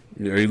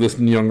 Are you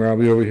listening, young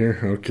Robbie, over here?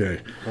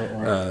 Okay.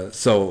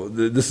 So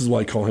this is why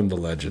I call him the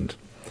legend.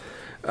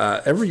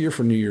 Every year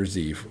for New Year's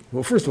Eve,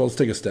 well, first of all, let's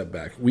take a step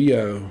back. We,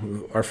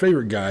 our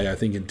favorite guy, I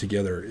think,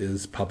 together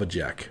is Papa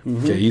Jack.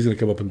 Mm-hmm. Okay, he's going to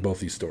come up in both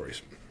these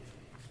stories.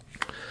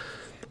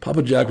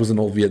 Papa Jack was an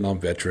old Vietnam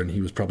veteran. He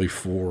was probably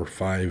 4,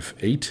 5,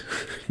 8,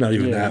 not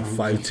even that,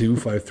 5'2",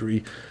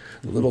 5'3",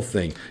 little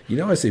thing.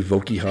 I say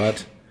Vokey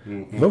hot.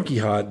 Mm-hmm.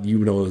 Vokey hot,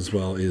 as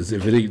well, is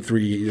if it ain't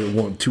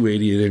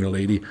 280, it ain't a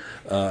lady.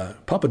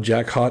 Papa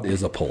Jack hot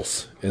is a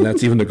pulse, and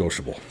that's even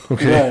negotiable.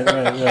 Okay,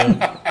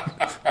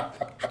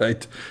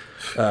 right.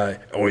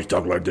 Always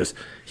talk like this.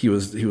 He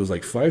was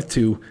like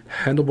 5'2",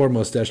 handlebar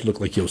mustache,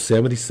 looked like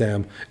Yosemite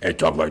Sam, and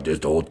talked like this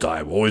the whole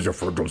time. Always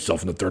referred to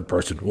himself in the third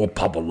person. Oh,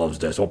 Papa loves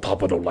this. Oh,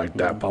 Papa don't like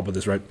that. Papa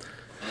this, right?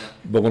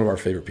 But one of our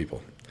favorite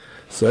people.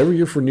 So every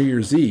year for New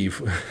Year's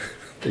Eve,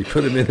 they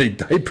put him in a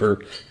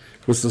diaper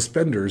with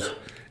suspenders,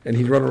 and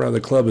he'd run around the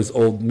club as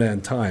old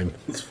man time.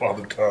 It's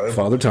Father Time.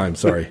 Father Time,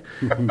 sorry.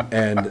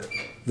 And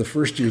the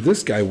first year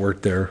this guy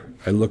worked there,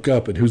 I look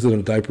up, and who's in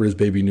a diaper is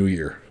Baby New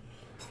Year.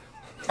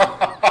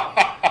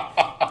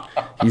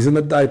 He's in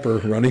the diaper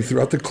running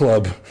throughout the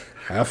club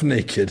half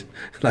naked.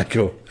 And I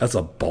go, that's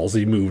a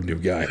ballsy move, new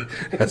guy.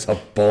 That's a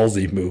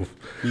ballsy move.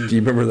 Do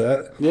you remember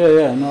that?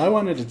 Yeah. No, I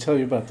wanted to tell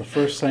you about the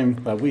first time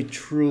that we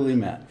truly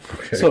met.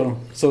 Okay. So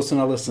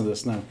now listen to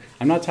this. Now,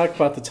 I'm not talking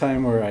about the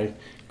time where I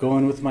go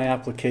in with my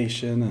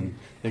application and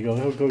they go,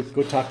 oh,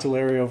 go talk to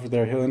Larry over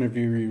there. He'll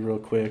interview you real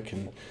quick.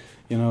 And,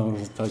 you know,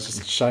 I was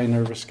just a shy,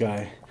 nervous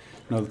guy.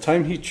 No, the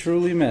time he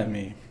truly met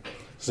me,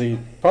 see,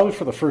 probably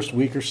for the first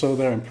week or so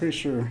there, I'm pretty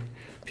sure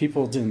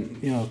people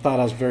didn't, thought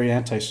I was very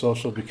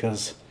antisocial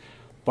because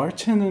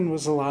bartending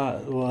was a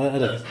lot,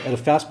 at a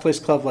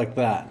fast-paced club like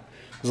that,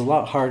 it was a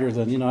lot harder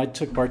than, I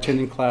took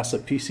bartending class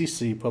at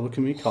PCC, Public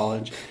Community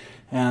College,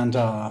 and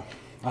I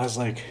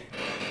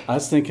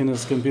was thinking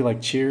it's going to be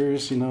like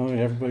Cheers,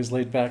 everybody's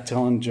laid back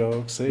telling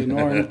jokes. Hey,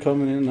 Norm,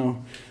 coming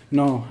in.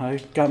 No, I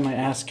got my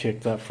ass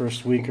kicked that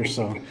first week or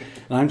so. And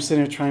I'm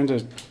sitting here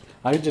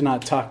I did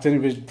not talk to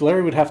anybody.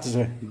 Larry would have to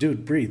say,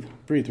 dude, breathe,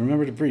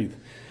 remember to breathe.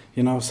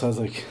 So I was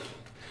like,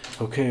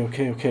 okay,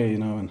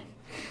 and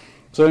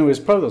so anyways,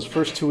 probably those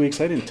first 2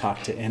 weeks, I didn't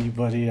talk to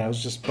anybody. I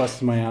was just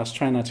busting my ass,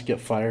 trying not to get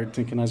fired,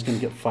 thinking I was going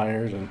to get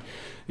fired, and,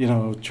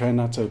 trying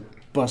not to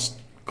bust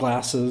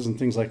glasses and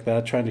things like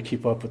that, trying to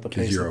keep up with the pace.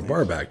 Because you're a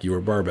barback. You were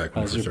a barback.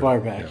 I was a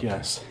barback,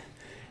 yes.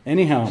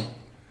 Anyhow,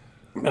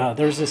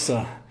 there's this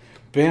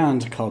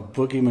band called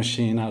Boogie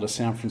Machine out of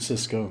San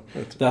Francisco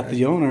that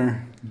the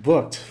owner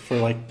booked for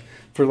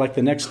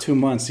the next 2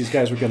 months. These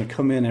guys were going to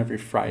come in every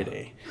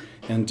Friday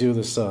and do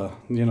this,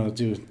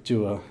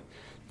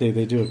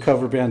 they do a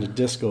cover band of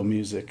disco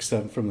music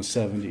from the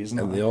 70s.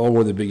 And they all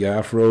wore the big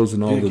afros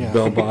and all the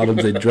bell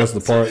bottoms. They dressed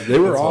the part. They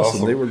were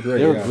awesome. They were great.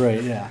 They were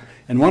great, yeah.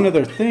 And one of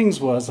their things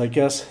was, I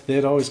guess,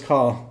 they'd always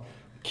call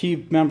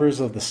key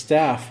members of the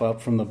staff up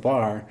from the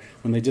bar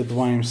when they did the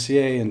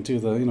YMCA and do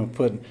the,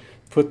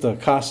 put the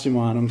costume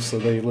on them so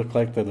they look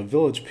like they're the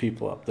village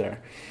people up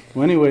there.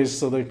 Well, anyways,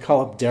 so they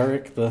call up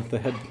Derek, the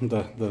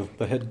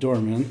head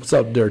doorman. What's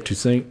up, Derek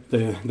Toussaint?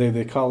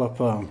 They call up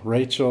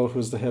Rachel,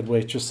 who's the head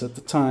waitress at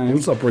the time.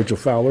 What's up, Rachel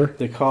Fowler?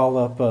 They call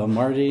up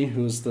Marty,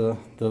 who's the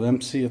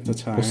MC at the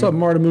time. What's up,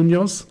 Marta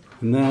Munoz?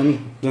 And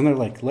then they're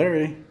like,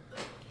 Larry,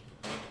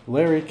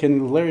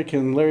 can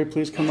Larry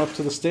please come up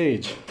to the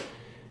stage?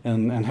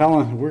 And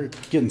Helen, we're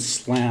getting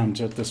slammed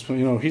at this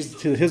point.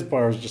 His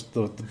bar is just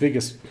the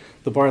biggest,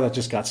 the bar that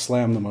just got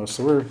slammed the most.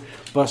 So we're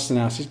busting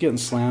ass. He's getting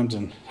slammed,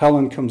 and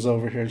Helen comes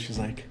over here and she's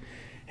like,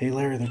 "Hey,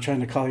 Larry, they're trying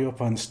to call you up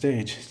on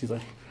stage." He's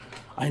like,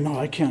 "I know,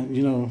 I can't."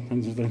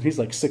 And he's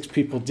like 6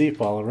 people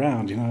deep all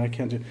around. I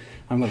can't do.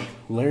 I'm like,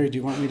 "Larry, do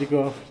you want me to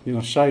go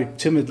up?" Shy,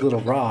 timid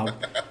little Rob.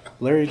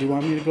 "Larry, do you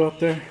want me to go up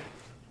there?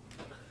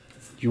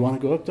 You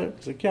want to go up there?"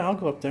 He's like, "Yeah, I'll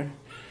go up there."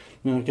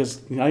 Because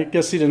I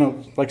guess he didn't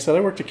know. Like I said, I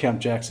worked at Camp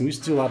Jackson. We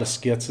used to do a lot of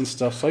skits and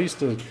stuff, so I used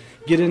to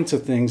get into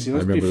things. I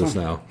remember this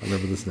now.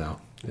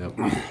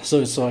 Yep.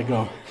 So I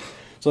go.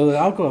 So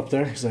I'll go up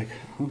there. He's like,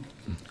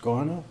 "Go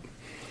on up."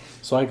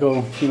 So I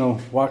go,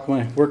 work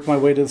my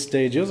way to the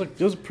stage. It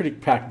was a pretty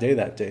packed day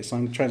that day. So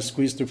I'm trying to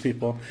squeeze through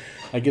people.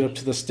 I get up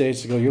to the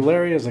stage to go, "You're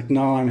Larry?" I was like,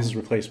 "No, I'm his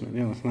replacement."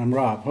 And I'm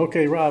Rob.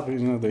 "Okay, Rob."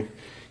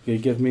 They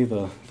give me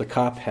the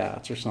cop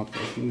hats or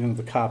something.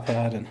 The cop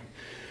hat and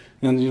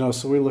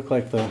so we look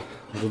like the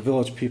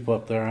village people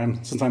up there.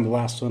 Since I'm the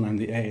last one, I'm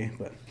the A.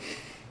 But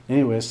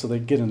anyway, so they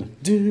get into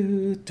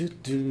do do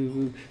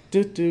do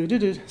do do do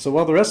do. So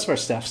while the rest of our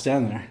staff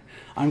stand there,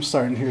 I'm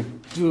starting here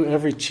do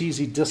every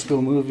cheesy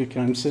disco move you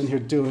can. I'm sitting here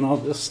doing all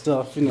this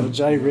stuff,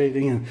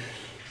 gyrating,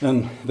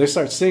 and they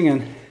start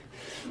singing.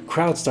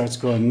 Crowd starts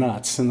going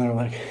nuts, and they're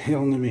like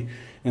yelling at me,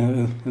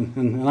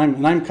 and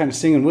I'm kind of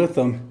singing with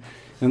them.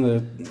 And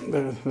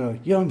they're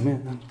like, "Young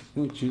man,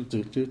 don't you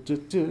do.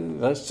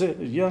 That's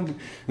it, young."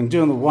 And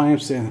doing the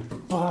YMCA,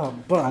 bah.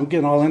 I'm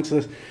getting all into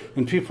this,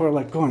 and people are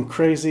like going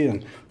crazy,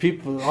 and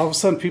all of a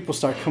sudden people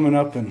start coming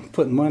up and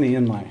putting money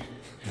in my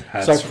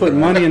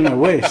money in my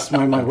waist,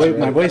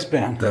 my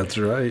waistband. That's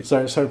right.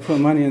 So I started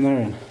putting money in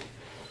there, and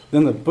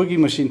then the Boogie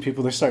Machine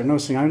people, they start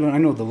noticing I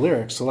know the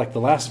lyrics. So like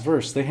the last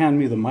verse, they hand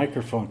me the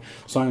microphone.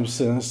 So I'm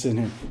sitting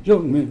here,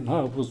 "Young man,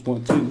 I was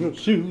once in your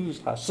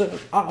shoes. I said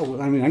I would."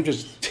 I'm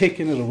just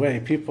taking it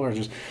away. People are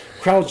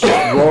crowd's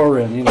just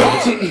roaring,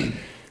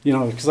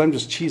 because I'm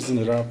just cheesing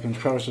it up, and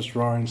crowd's just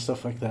roaring and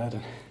stuff like that.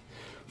 And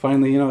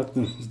finally,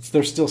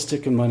 they're still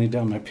sticking money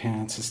down my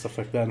pants and stuff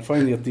like that. And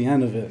finally, at the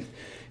end of it,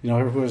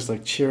 everybody's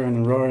like cheering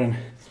and roaring.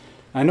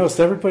 I noticed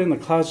everybody in the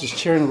crowd's just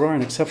cheering and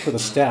roaring except for the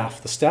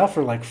staff. The staff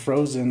are like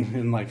frozen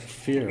in like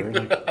fear.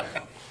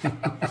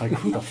 Like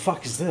who the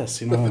fuck is this?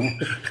 Who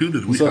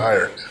did we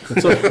hire?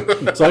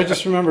 So I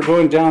just remember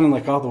going down and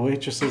like all the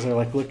waitresses are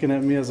like looking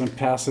at me as I'm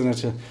passing it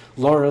to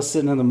Laura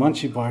sitting in the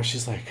munchie bar.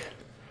 She's like,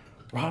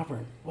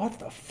 "Robert, what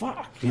the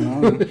fuck?"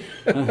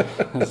 I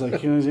was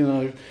like,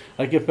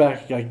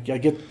 I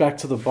get back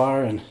to the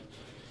bar and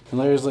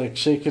Larry's like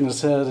shaking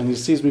his head and he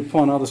sees me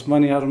pulling all this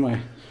money out of my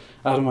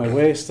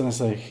waist, and I was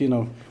like,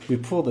 we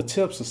pull the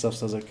tips and stuff.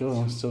 So I was like,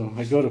 "Oh," so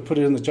I go to put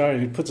it in the jar,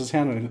 and he puts his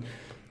hand on it.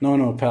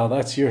 "No, pal,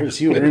 that's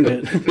yours. You earned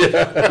it.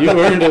 You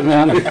earned it,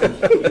 man.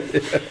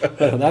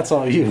 That's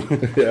all you."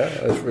 Yeah,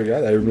 I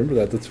forgot. I remember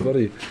that. That's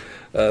funny.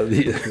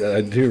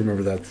 I do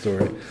remember that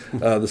story.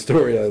 The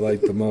story I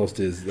like the most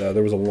is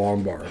there was a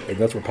long bar, and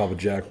that's where Papa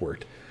Jack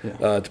worked.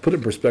 Yeah. To put it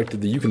in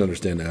perspective that you can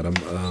understand,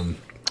 Adam,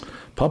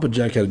 Papa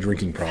Jack had a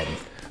drinking problem.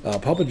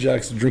 Papa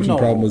Jack's drinking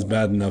problem was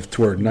bad enough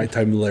to where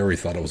nighttime Larry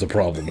thought it was a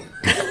problem.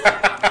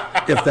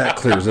 If that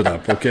clears it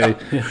up, okay?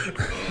 Yeah.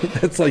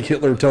 That's like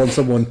Hitler telling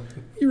someone,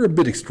 you're a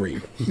bit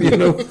extreme, you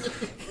know?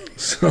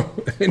 So,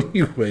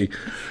 anyway,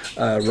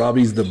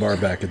 Robbie's the bar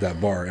back at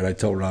that bar, and I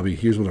tell Robbie,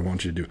 here's what I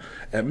want you to do.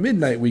 At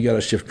midnight, we got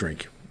a shift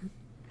drink,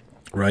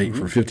 right,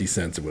 for 50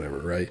 cents or whatever,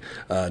 right?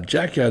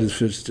 Jack had his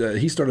first,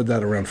 he started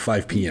that around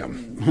 5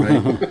 p.m.,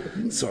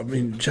 right? So, I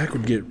mean, Jack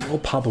would get,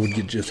 Papa would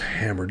get just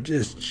hammered,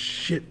 just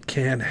shit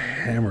can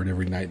hammered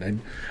every night.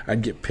 And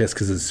I'd get pissed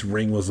because his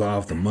ring was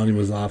off, the money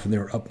was off, and they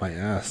were up my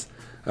ass.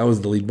 I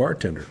was the lead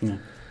bartender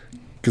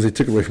because they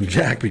took it away from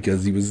Jack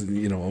because he was,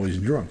 always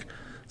drunk.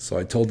 So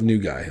I told the new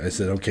guy, I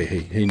said, okay,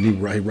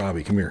 hey,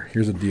 Robbie, come here.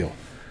 Here's the deal.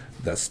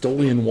 That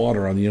Stolian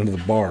water on the end of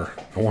the bar,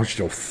 I want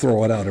you to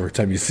throw it out every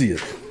time you see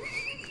it.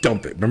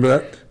 Dump it. Remember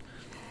that?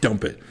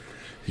 Dump it.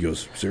 He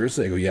goes,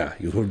 seriously? I go, yeah.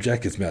 He goes, what if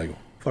Jack gets mad? I go,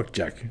 fuck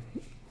Jack.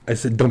 I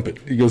said, dump it.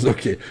 He goes,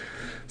 okay.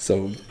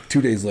 So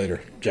 2 days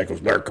later, Jack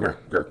goes, come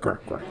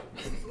here.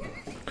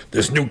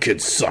 This new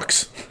kid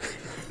sucks.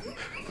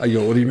 I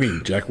go, what do you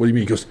mean, Jack? What do you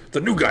mean? He goes, the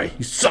new guy,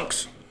 he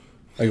sucks.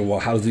 I go, well,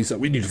 how does he suck?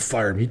 We need to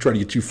fire him. He tried to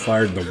get you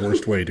fired in the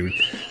worst way, dude.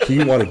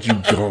 He wanted you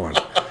gone.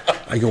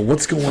 I go,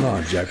 what's going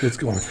on, Jack? What's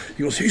going on?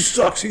 He goes, he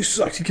sucks. He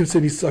kept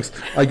saying he sucks.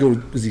 I go,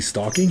 is he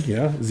stalking?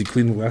 Yeah. Is he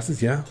cleaning the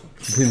glasses? Yeah.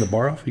 Is he cleaning the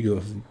bar off? He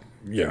goes,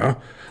 yeah.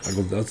 I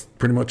go, that's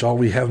pretty much all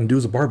we have him do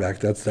as a bar back.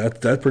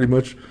 That pretty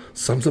much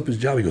sums up his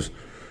job. He goes,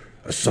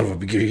 that son of a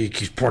bitch, he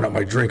keeps pouring out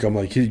my drink. I'm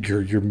like,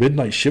 your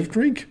midnight shift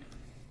drink?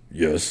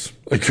 Yes.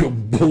 I go,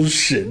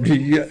 bullshit.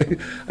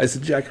 I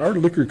said, Jack, our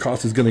liquor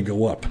cost is going to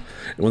go up.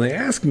 And when they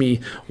ask me,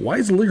 why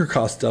is the liquor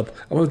cost up?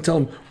 I'm going to tell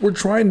them, we're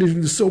trying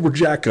to sober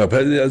Jack up.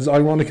 As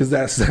ironic as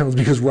that sounds,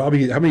 because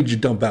Robbie, how many did you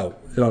dump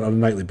out on a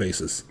nightly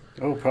basis?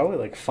 Oh, probably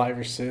like 5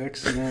 or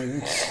 6.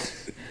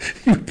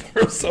 He would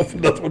pour himself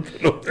another one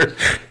over.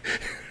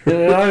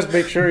 I always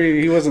make sure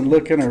he wasn't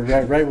looking, or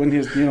right when he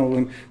was,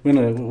 when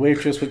a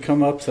waitress would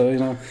come up. So,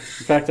 in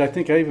fact, I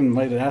think I even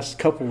might have asked a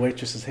couple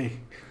waitresses, hey,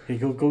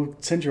 go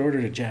send your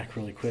order to Jack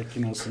really quick,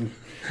 so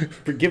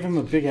give him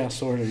a big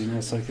ass order,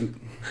 so I can.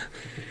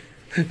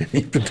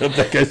 He put up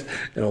that guy's,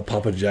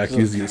 Papa Jack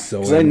usually is so.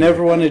 Because I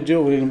never wanted to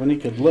do it when he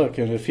could look,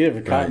 and if he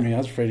ever caught me, I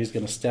was afraid he's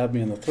going to stab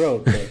me in the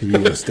throat. But. He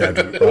would have stabbed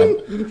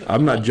me.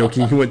 I'm not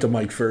joking. He went to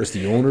Mike first,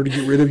 the owner, to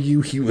get rid of you.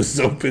 He was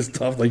so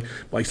pissed off. Like,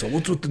 Mike said,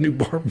 what's with the new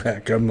bar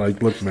back? I'm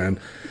like, look, man,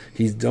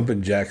 he's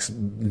dumping Jack's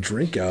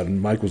drink out,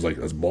 and Mike was like,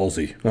 that's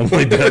ballsy. I'm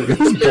like, that's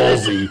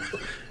ballsy.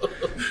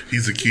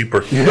 He's a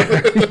keeper.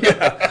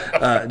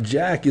 Yeah.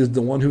 Jack is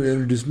the one who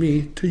introduced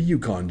me to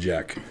Yukon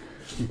Jack.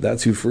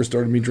 That's who first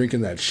started me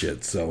drinking that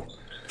shit. So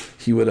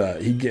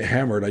he'd get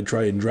hammered. I'd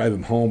try and drive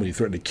him home, and he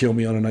threatened to kill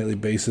me on a nightly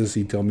basis.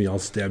 He'd tell me, I'll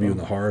stab you in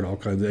the heart, all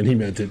kinds of, and he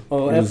meant it.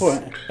 Well,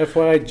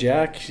 FYI,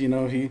 Jack,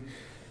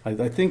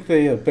 I think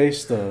they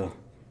based the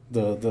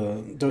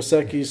Dos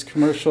Equis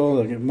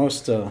commercial, the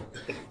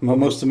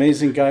most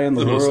amazing guy in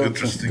the world. Most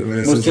interesting man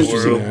in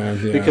the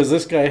world. Yeah. Because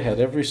this guy had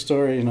every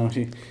story.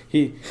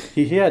 He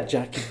had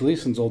Jackie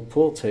Gleason's old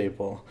pool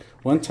table.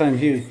 One time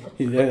he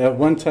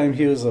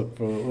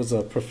was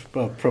a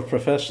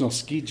professional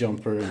ski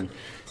jumper, and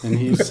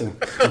he used to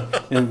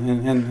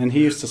and he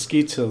used to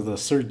ski to the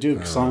Sir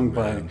Duke song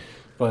by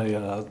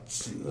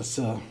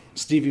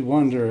Stevie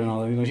Wonder and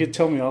all. He'd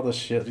tell me all this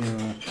shit.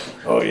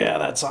 Oh yeah,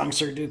 that song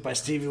Sir Duke by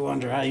Stevie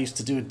Wonder. I used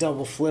to do a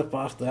double flip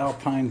off the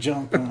alpine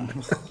jump.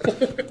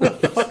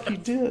 What the fuck you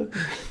did?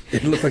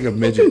 It looked like a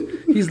midget.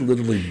 He's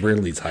literally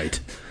Brindley's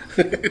height.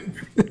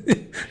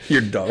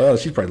 Your dog. Oh,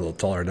 she's probably a little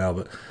taller now,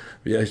 but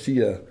yeah,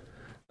 she.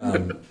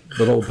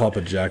 But old Papa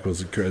Jack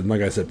was,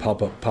 like I said,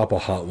 Papa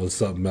Hot was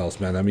something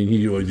else, man. I mean,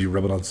 he'd always be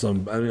rubbing on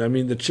some. I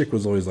mean, the chick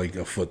was always like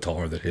a foot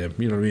taller than him.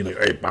 You know what I mean? Like,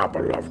 hey, Papa,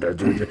 love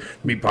that.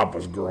 Me,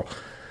 Papa's girl.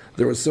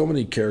 There were so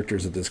many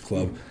characters at this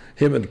club.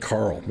 Him and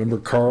Carl. Remember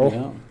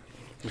Carl?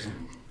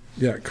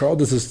 Yeah, Carl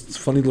does this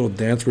funny little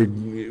dance where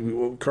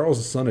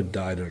Carl's son had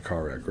died in a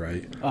car wreck,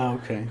 right? Oh,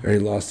 okay. And he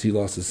lost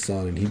his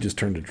son, and he just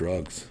turned to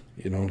drugs.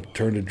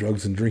 Turned to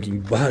drugs and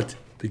drinking, but.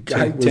 The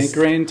guy was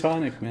Tanqueray and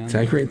tonic, man.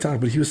 Tanqueray and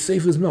tonic, but he was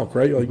safe as milk,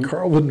 right? Like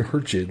Carl wouldn't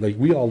hurt you. Like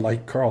we all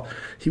liked Carl.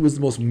 He was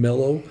the most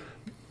mellow,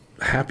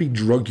 happy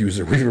drug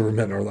user we've ever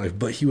met in our life.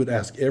 But he would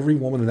ask every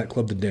woman in that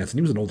club to dance, and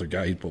he was an older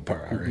guy. He'd probably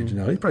our age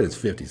now. He's probably in his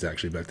 50s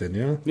actually back then.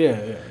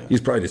 Yeah.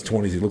 He's probably in his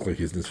 20s. He looked like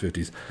he was in his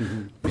 50s.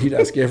 He'd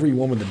ask every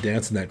woman to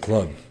dance in that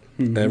club.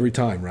 Every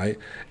time, right?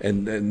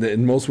 And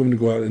most women would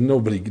go out, and no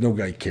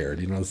guy cared,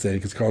 you know what I'm saying?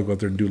 Because Carl would go out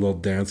there and do a little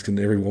dance, and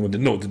every woman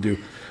didn't know what to do.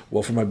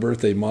 Well, for my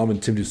birthday, Mom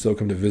and Tim Dussault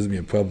come to visit me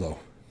in Pueblo.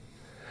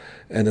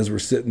 And as we're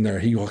sitting there,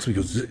 he walks me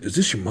and goes, is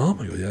this your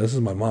mom? I go, yeah, this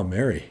is my mom,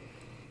 Mary.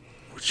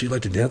 Would she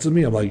like to dance with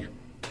me? I'm like,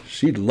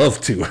 she'd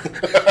love to.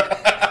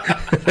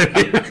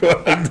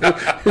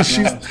 And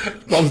she's,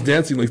 Mom's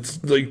dancing,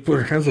 like put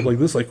her hands up like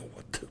this, like,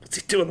 what the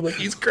What's he doing? I'm like,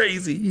 he's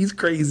crazy. He's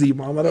crazy,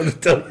 Mom. I don't know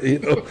what to tell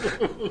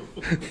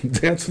you,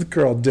 Dance with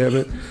Carl, damn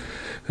it.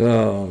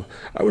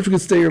 I wish we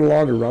could stay here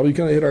longer, Robbie. You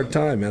kind of hit our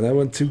time, man. That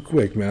went too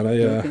quick, man.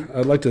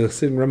 I'd like to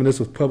sit and reminisce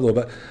with Pueblo,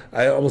 but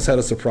I almost had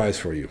a surprise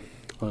for you.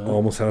 Oh,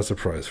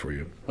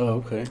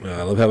 okay.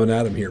 I love having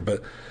Adam here,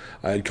 but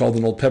I had called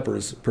an Old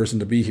Peppers person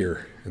to be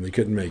here, and they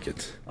couldn't make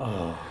it.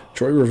 Oh.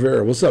 Troy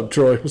Rivera. What's up,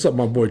 Troy? What's up,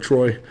 my boy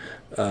Troy?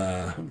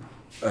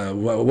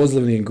 Was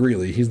living in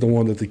Greeley. He's the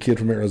one that the kid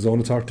from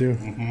Arizona talked to.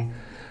 Mm-hmm.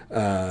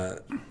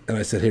 And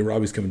I said, hey,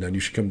 Robbie's coming down.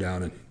 You should come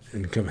down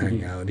and come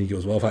hang out. And he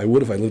goes, well, if I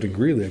lived in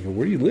Greeley. I go,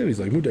 where do you live? He's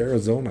like, moved to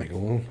Arizona. I go,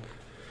 well,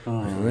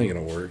 man, that ain't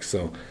going to work.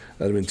 So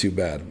that'd have been too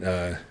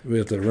bad. We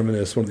have to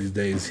reminisce one of these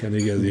days. I know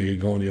you guys get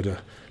going. You have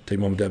to take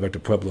Mom and Dad back to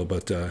Pueblo.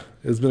 But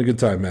it's been a good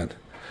time, man.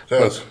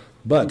 Yes.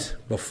 But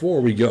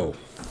before we go,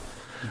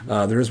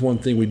 there is one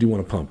thing we do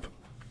want to pump.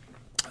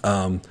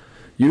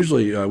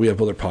 Usually we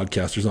have other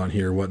podcasters on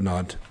here,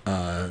 whatnot,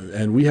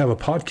 and we have a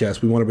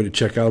podcast we want everybody to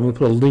check out. I'm going to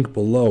put a link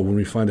below when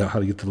we find out how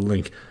to get to the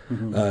link.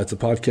 Mm-hmm. It's a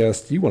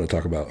podcast you want to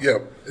talk about. Yeah,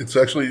 it's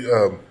actually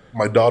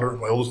my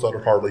oldest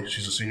daughter, Harley.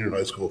 She's a senior in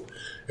high school,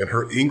 and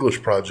her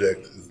English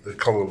project, they're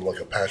calling it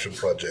like a passion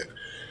project.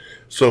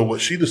 So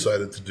what she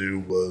decided to do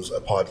was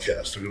a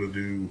podcast. They're going to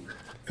do,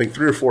 I think,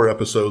 3 or 4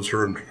 episodes,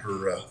 her and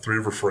her 3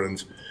 of her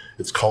friends.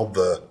 It's called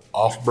the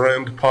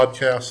Off-Brand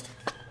Podcast.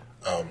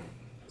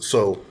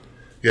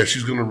 Yeah,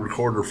 she's going to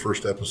record her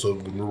first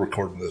episode. When we're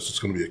recording this, it's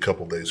going to be a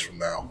couple days from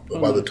now.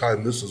 But by the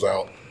time this is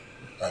out,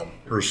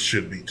 hers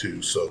should be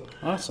too. So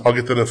awesome. I'll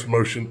get that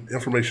information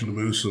to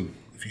Moose, and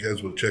if you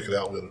guys would check it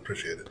out, we'd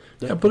appreciate it.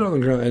 Yeah, put it on the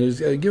ground and just,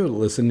 give it a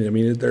listen. I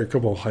mein, there are a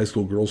couple of high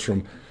school girls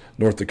from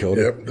North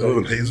Dakota. Yep, they live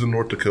in Hazen,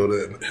 North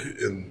Dakota.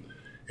 And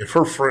if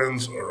her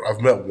friends, or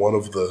I've met one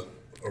of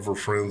her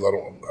friends, I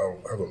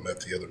haven't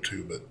met the other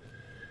 2, but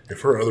if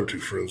her other 2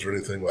 friends are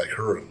anything like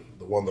her and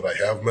the one that I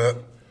have met,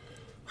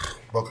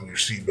 buckle your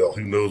seatbelt.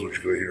 Who knows what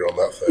you're going to hear on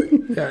that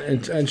thing? Yeah,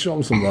 and show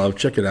them some love.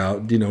 Check it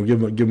out. Give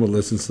them a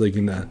listen so they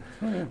can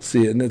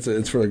see it. And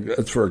it's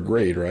for a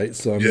grade, right?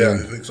 So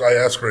so I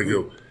asked her. I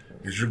go,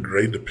 is your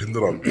grade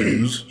dependent on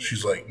views?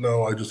 She's like,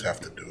 no, I just have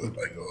to do it.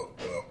 I go,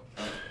 well,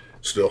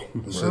 still.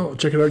 Well,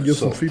 check it out. Give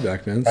some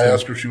feedback, man. I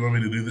asked her if she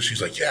wanted me to do this.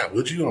 She's like, yeah,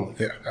 would you? I'm like,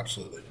 yeah,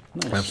 absolutely.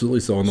 Nice.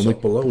 Absolutely. So on the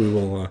link below, we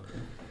will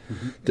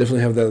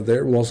definitely have that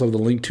there. We'll also have the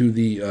link to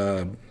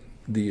the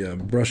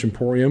Brush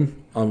Emporium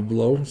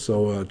below,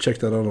 so check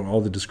that out on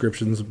all the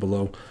descriptions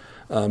below.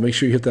 Make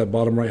sure you hit that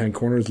bottom right-hand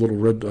corner. There's a little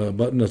red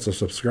button. That's a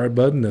subscribe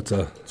button. That's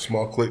a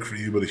small click for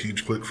you, but a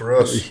huge click for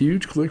us. A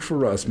huge click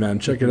for us, man.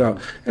 Check it out.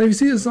 And if you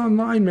see us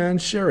online, man,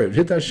 share it.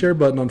 Hit that share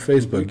button on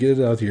Facebook. Get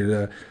it out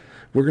here.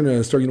 We're going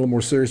to start getting a little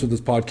more serious with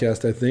this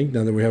podcast, I think,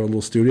 now that we have a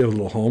little studio, a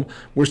little home.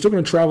 We're still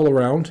going to travel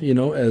around,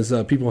 as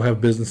people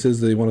have businesses.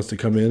 They want us to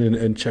come in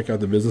and check out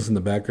the business in the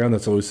background.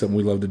 That's always something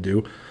we love to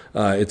do.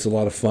 It's a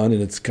lot of fun,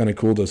 and it's kind of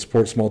cool to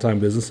support small-time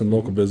business and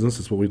local business.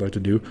 That's what we'd like to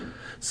do.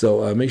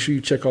 So make sure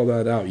you check all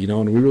that out,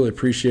 and we really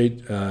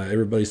appreciate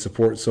everybody's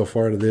support so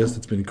far to this.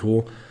 It's been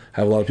cool.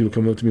 Have a lot of people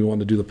come up to me wanting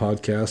to do the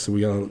podcast, so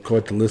we got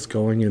quite the list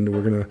going, and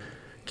we're going to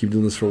keep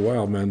doing this for a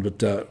while, man.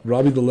 But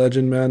Robbie the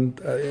legend, man,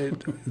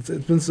 it's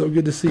been so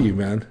good to see you,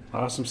 man.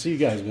 Awesome to see you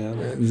guys,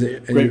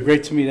 man.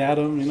 Great to meet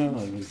Adam.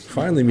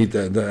 Finally meet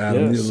the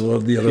Adam, yes.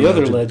 the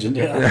other legend.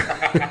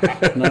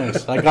 Yeah.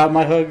 Nice. I got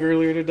my hug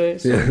earlier today.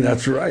 So. Yeah,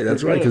 that's right,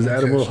 because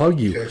Adam will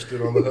hug you. Cashed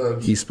in on the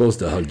hug. He's supposed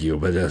to hug you,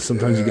 but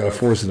sometimes you got to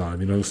force it on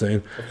him. You know what I'm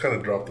saying? I've kind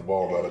of dropped the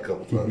ball on that a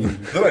couple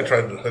times. Then I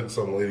tried to hug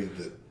some lady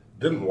that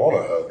didn't want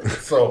to hug,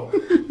 so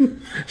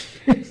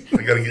I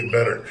got to get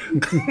better.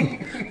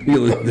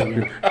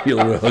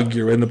 He'll hug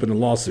you, end up in a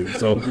lawsuit.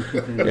 So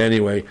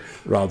anyway,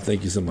 Rob,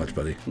 thank you so much,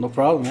 buddy. No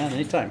problem, man.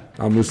 Anytime.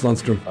 I'm Moose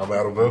Lundstrom. I'm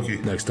Adam Vokey.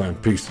 Next time.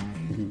 Peace.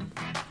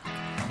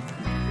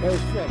 That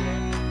was fun,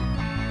 man.